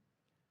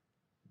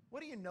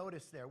 what do you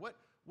notice there? What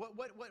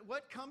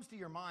comes to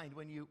your mind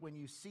when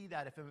you see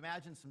that? If you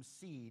imagine some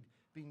seed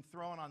being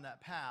thrown on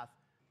that path,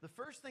 the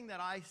first thing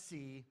that I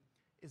see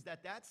is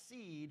that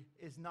seed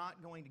is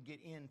not going to get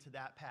into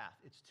that path.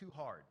 It's too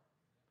hard.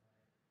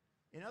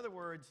 In other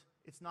words,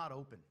 it's not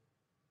open.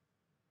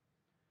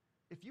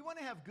 If you want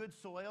to have good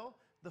soil,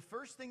 the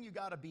first thing you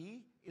got to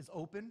be is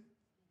open.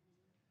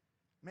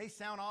 May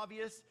sound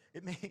obvious.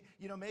 It may,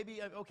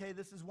 maybe, okay,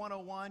 this is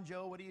 101.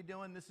 Joe, what are you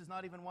doing? This is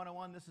not even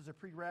 101. This is a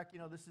prereq.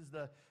 This is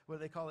what do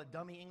they call it,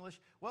 dummy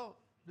English. Well,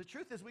 the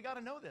truth is we got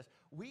to know this.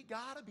 We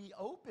got to be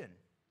open.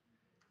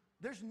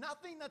 There's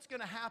nothing that's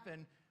going to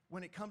happen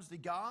when it comes to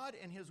God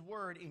and His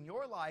Word in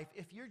your life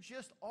if you're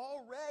just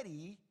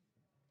already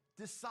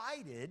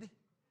decided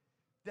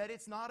that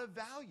it's not of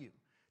value,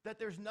 that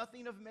there's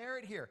nothing of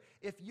merit here.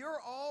 If you're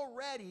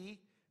already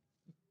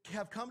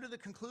have come to the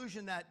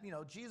conclusion that,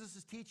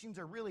 Jesus' teachings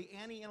are really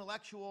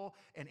anti-intellectual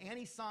and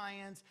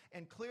anti-science,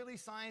 and clearly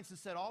science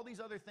has said all these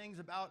other things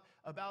about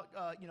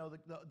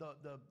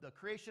the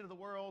creation of the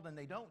world, and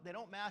they don't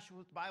match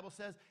what the Bible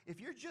says.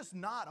 If you're just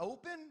not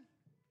open,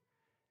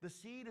 the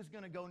seed is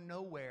going to go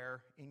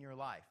nowhere in your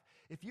life.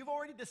 If you've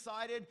already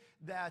decided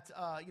that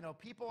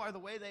people are the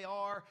way they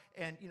are,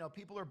 and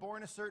people are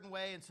born a certain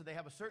way, and so they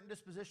have a certain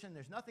disposition,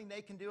 there's nothing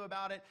they can do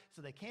about it,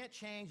 so they can't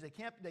change, they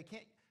can't.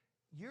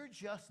 You're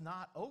just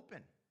not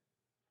open.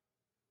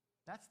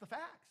 That's the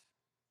facts.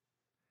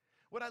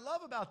 What I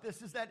love about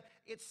this is that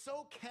it's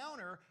so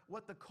counter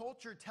what the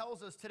culture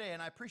tells us today,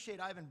 and I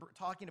appreciate Ivan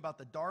talking about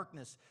the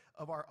darkness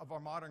of our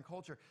modern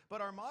culture.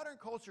 But our modern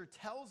culture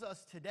tells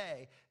us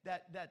today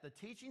that the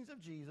teachings of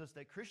Jesus,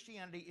 that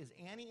Christianity is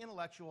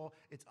anti-intellectual,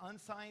 it's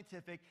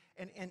unscientific,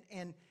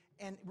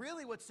 and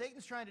really what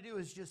Satan's trying to do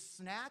is just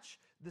snatch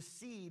the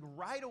seed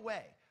right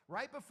away,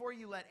 right before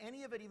you let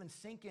any of it even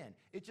sink in.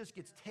 It just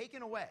gets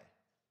taken away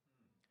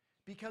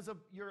because of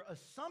your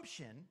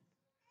assumption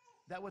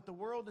that what the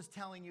world is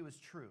telling you is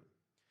true.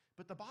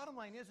 But the bottom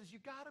line is you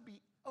got to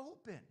be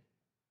open.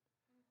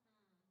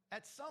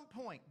 At some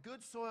point,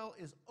 good soil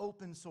is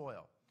open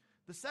soil.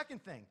 The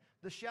second thing,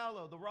 the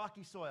shallow, the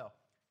rocky soil,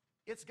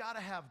 it's got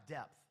to have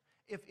depth.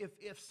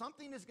 If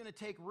something is going to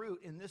take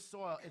root in this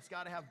soil, it's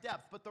got to have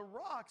depth. But the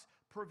rocks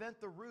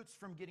prevent the roots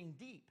from getting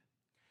deep.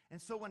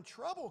 And so when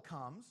trouble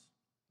comes,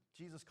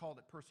 Jesus called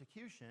it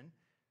persecution,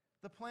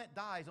 the plant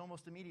dies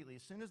almost immediately.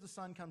 As soon as the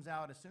sun comes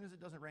out, as soon as it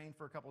doesn't rain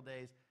for a couple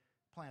days,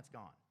 plant's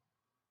gone.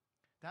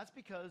 That's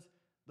because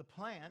the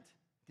plant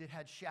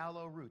had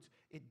shallow roots.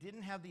 It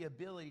didn't have the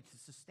ability to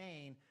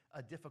sustain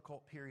a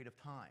difficult period of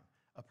time,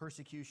 a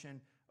persecution,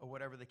 or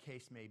whatever the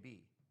case may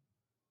be.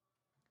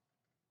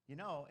 In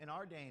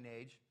our day and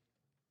age,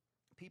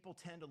 people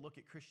tend to look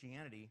at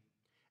Christianity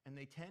and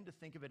they tend to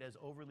think of it as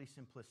overly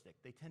simplistic.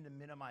 They tend to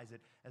minimize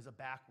it as a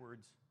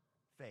backwards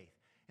faith.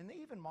 And they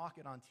even mock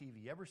it on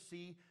TV. You ever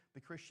see the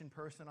Christian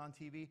person on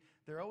TV?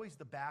 They're always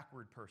the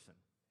backward person.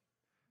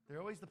 They're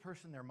always the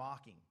person they're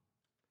mocking.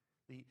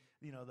 The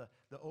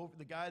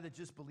guy that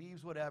just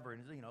believes whatever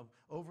and is,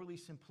 overly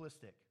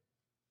simplistic.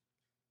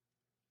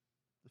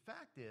 The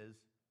fact is,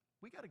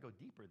 we got to go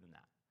deeper than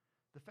that.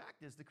 The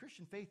fact is, the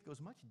Christian faith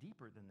goes much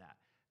deeper than that.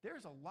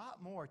 There's a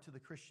lot more to the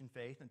Christian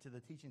faith and to the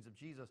teachings of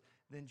Jesus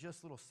than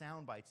just little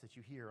sound bites that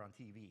you hear on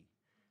TV.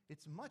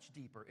 It's much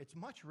deeper. It's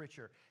much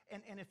richer.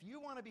 And if you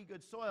want to be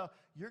good soil,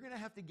 you're going to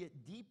have to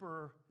get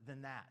deeper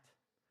than that.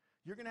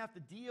 You're going to have to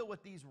deal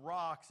with these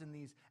rocks and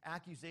these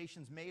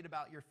accusations made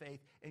about your faith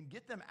and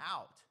get them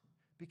out,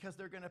 because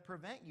they're going to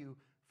prevent you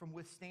from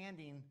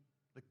withstanding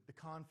the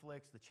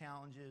conflicts, the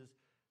challenges,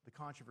 the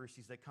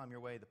controversies that come your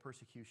way, the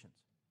persecutions.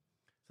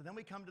 So then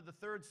we come to the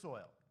third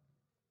soil,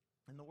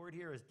 and the word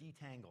here is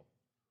detangle.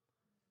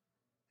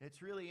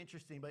 It's really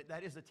interesting, but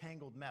that is a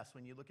tangled mess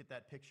when you look at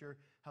that picture,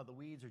 how the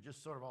weeds are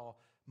just sort of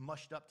all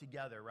mushed up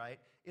together, right?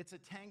 It's a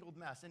tangled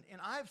mess. And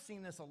I've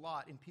seen this a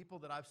lot in people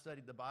that I've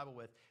studied the Bible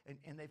with,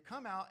 and they've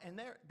come out,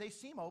 and they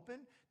seem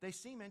open, they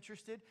seem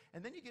interested,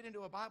 and then you get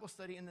into a Bible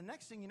study, and the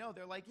next thing you know,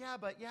 they're like, yeah,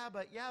 but,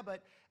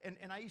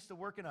 and I used to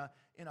work in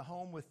a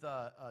home with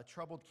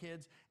troubled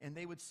kids, and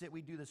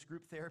we'd do this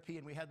group therapy,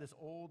 and we had this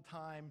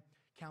old-time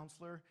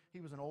counselor. He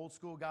was an old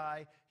school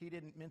guy. He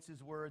didn't mince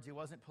his words. He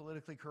wasn't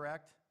politically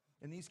correct.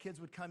 And these kids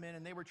would come in,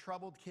 and they were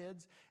troubled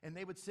kids, and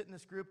they would sit in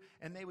this group,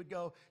 and they would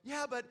go,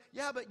 yeah, but,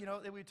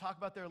 they would talk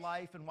about their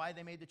life and why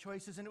they made the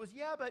choices, and it was,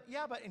 yeah, but,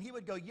 and he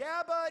would go,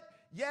 yeah, but,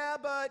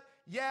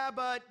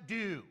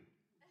 do.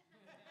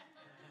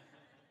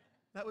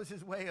 That was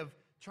his way of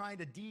trying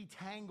to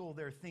detangle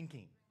their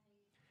thinking.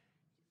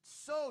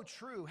 So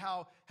true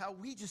how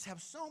we just have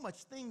so much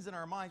things in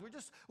our minds. We're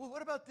just, well,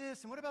 what about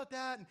this, and what about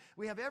that? And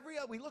we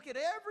look at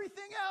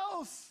everything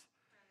else.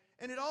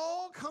 And it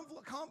all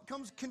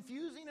comes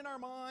confusing in our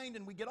mind,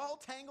 and we get all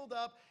tangled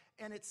up,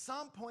 and at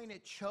some point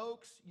it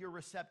chokes your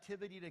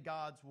receptivity to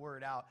God's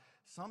word out.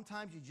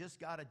 Sometimes you just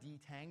got to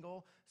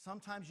detangle.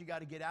 Sometimes you got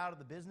to get out of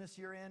the business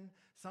you're in.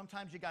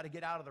 Sometimes you got to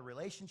get out of the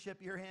relationship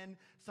you're in.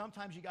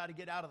 Sometimes you got to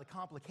get out of the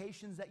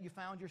complications that you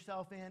found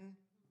yourself in,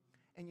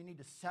 and you need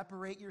to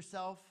separate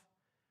yourself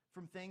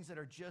from things that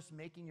are just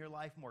making your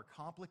life more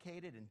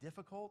complicated and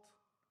difficult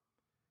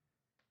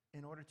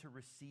in order to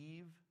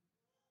receive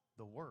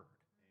the word.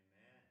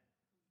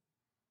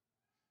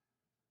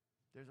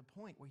 There's a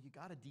point where you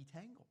got to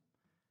detangle,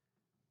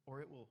 or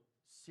it will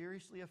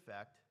seriously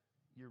affect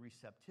your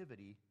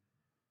receptivity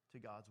to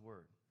God's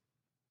word.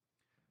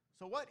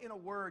 So what, in a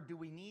word, do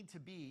we need to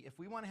be? If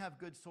we want to have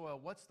good soil,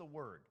 what's the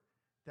word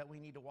that we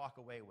need to walk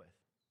away with?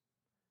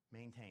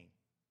 Maintain.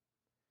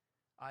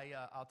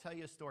 I'll tell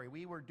you a story.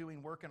 We were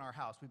doing work in our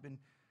house.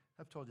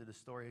 I've told you this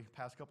story.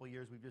 Past couple of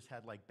years, we've just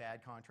had like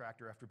bad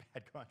contractor after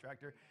bad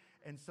contractor.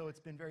 And so it's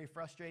been very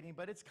frustrating,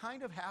 but it's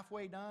kind of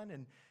halfway done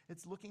and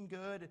it's looking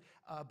good.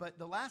 But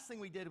the last thing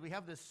we did, we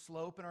have this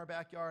slope in our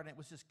backyard, and it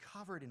was just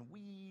covered in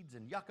weeds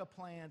and yucca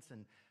plants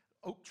and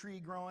oak tree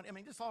growing. I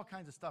mean, just all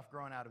kinds of stuff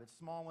growing out of it,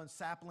 small ones,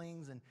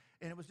 saplings, and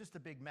it was just a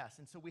big mess.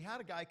 And so we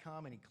had a guy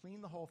come and he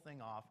cleaned the whole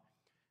thing off.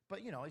 But,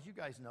 as you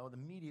guys know,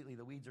 immediately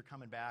the weeds are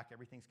coming back,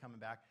 everything's coming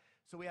back.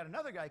 So we had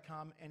another guy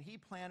come, and he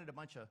planted a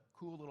bunch of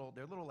cool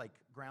they're little like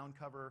ground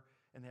cover,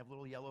 and they have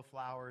little yellow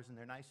flowers, and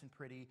they're nice and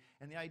pretty.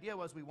 And the idea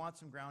was we want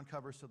some ground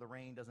cover so the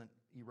rain doesn't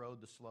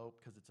erode the slope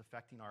because it's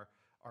affecting our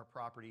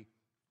property.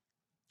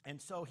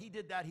 And so he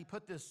did that. He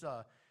put this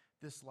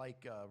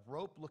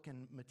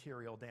rope-looking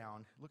material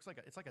down. It's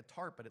like a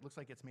tarp, but it looks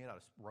like it's made out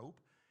of rope.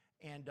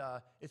 And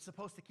it's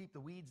supposed to keep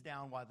the weeds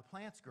down while the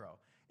plants grow.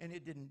 And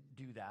it didn't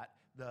do that.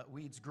 The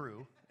weeds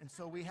grew. And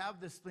so we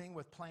have this thing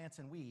with plants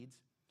and weeds.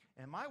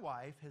 And my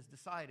wife has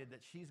decided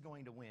that she's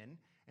going to win.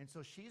 And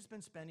so she's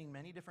been spending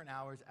many different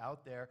hours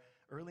out there,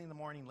 early in the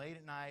morning, late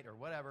at night, or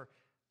whatever,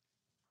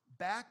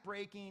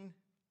 back-breaking,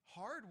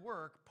 hard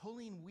work,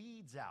 pulling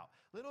weeds out.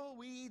 Little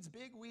weeds,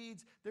 big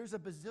weeds. There's a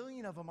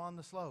bazillion of them on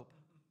the slope.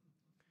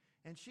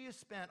 And she has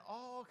spent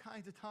all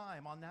kinds of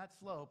time on that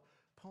slope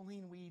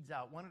pulling weeds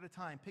out one at a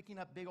time, picking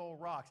up big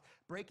old rocks,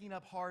 breaking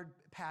up hard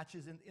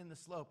patches in the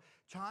slope,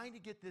 trying to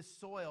get this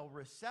soil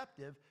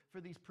receptive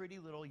for these pretty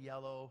little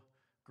yellow,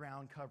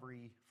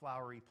 ground-covery,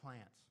 flowery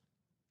plants.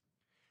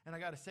 And I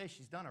got to say,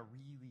 she's done a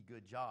really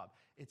good job.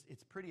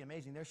 It's pretty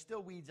amazing. There's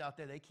still weeds out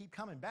there. They keep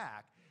coming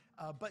back.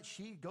 But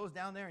she goes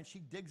down there and she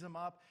digs them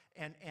up.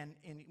 And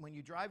when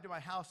you drive to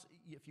my house,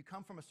 if you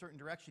come from a certain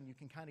direction, you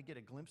can kind of get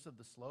a glimpse of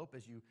the slope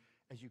as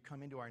you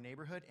come into our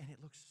neighborhood. And it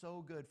looks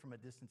so good from a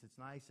distance. It's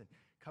nice and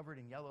covered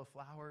in yellow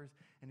flowers.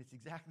 And it's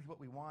exactly what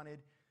we wanted.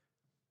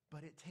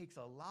 But it takes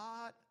a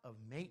lot of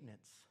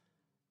maintenance,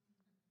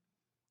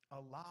 a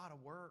lot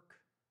of work,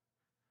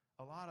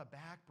 a lot of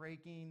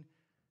back-breaking,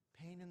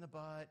 pain in the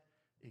butt,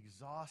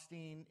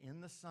 exhausting, in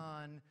the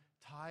sun,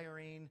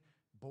 tiring,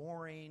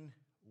 boring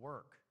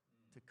work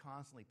to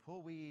constantly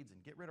pull weeds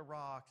and get rid of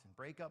rocks and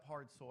break up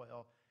hard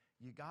soil.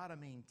 You got to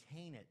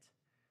maintain it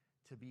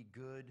to be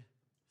good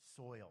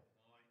soil.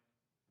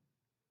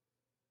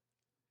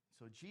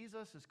 So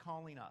Jesus is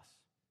calling us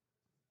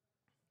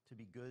to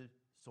be good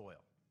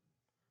soil.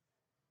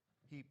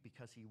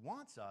 Because he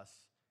wants us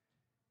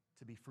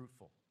to be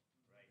fruitful.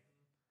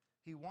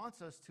 He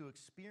wants us to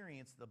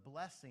experience the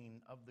blessing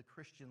of the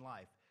Christian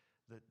life,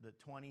 the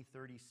 20,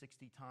 30,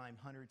 60 times,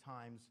 100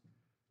 times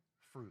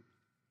fruit.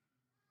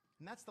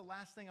 And that's the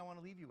last thing I want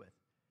to leave you with,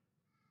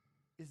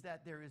 is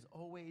that there is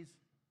always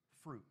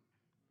fruit.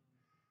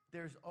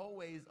 There's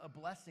always a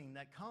blessing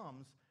that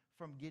comes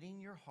from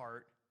getting your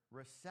heart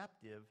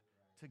receptive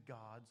to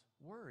God's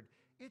word.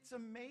 It's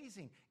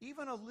amazing.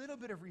 Even a little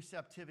bit of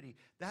receptivity,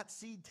 that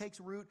seed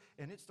takes root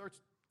and it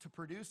starts to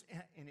produce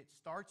and it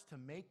starts to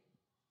make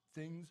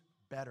things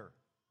better.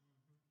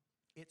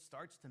 It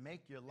starts to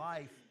make your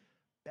life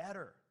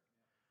better.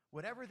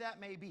 Whatever that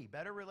may be,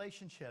 better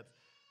relationships,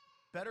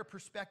 better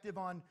perspective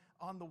on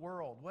the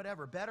world,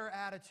 whatever, better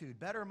attitude,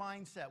 better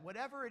mindset,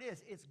 whatever it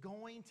is, it's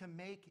going to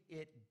make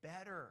it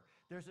better.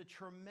 There's a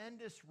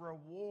tremendous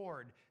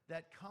reward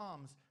that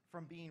comes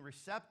from being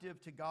receptive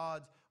to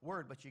God's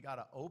word, but you got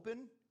to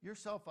open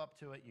yourself up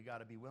to it. You got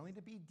to be willing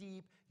to be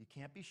deep. You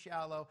can't be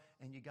shallow,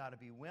 and you got to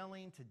be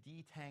willing to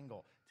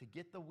detangle, to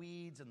get the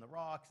weeds and the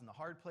rocks and the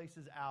hard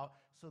places out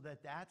so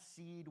that that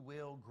seed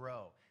will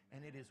grow.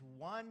 And it is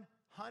 100%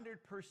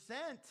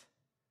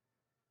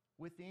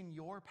 within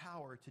your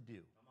power to do.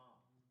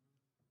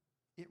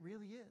 It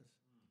really is.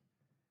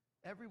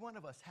 Every one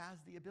of us has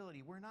the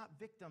ability. We're not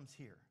victims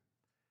here.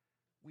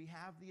 We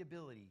have the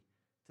ability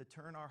to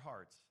turn our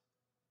hearts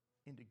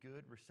into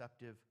good,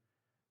 receptive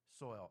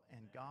soil,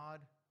 and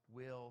God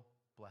will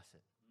bless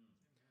it.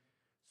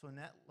 So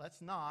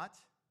let's not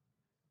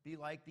be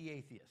like the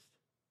atheist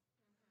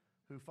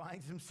who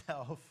finds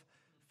himself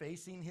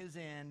facing his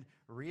end,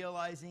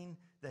 realizing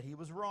that he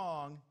was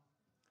wrong,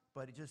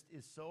 but it just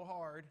is so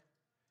hard,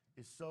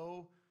 is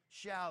so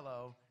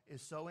shallow,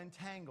 is so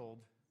entangled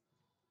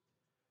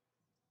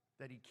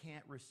that he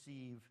can't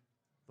receive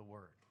the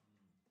word.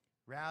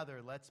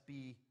 Rather, let's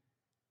be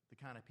the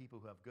kind of people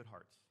who have good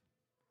hearts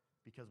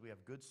because we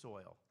have good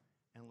soil,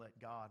 and let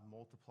God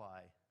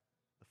multiply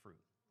the fruit.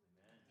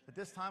 Amen. At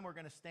this time, we're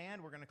going to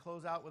stand. We're going to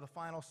close out with a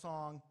final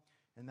song,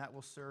 and that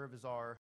will serve as our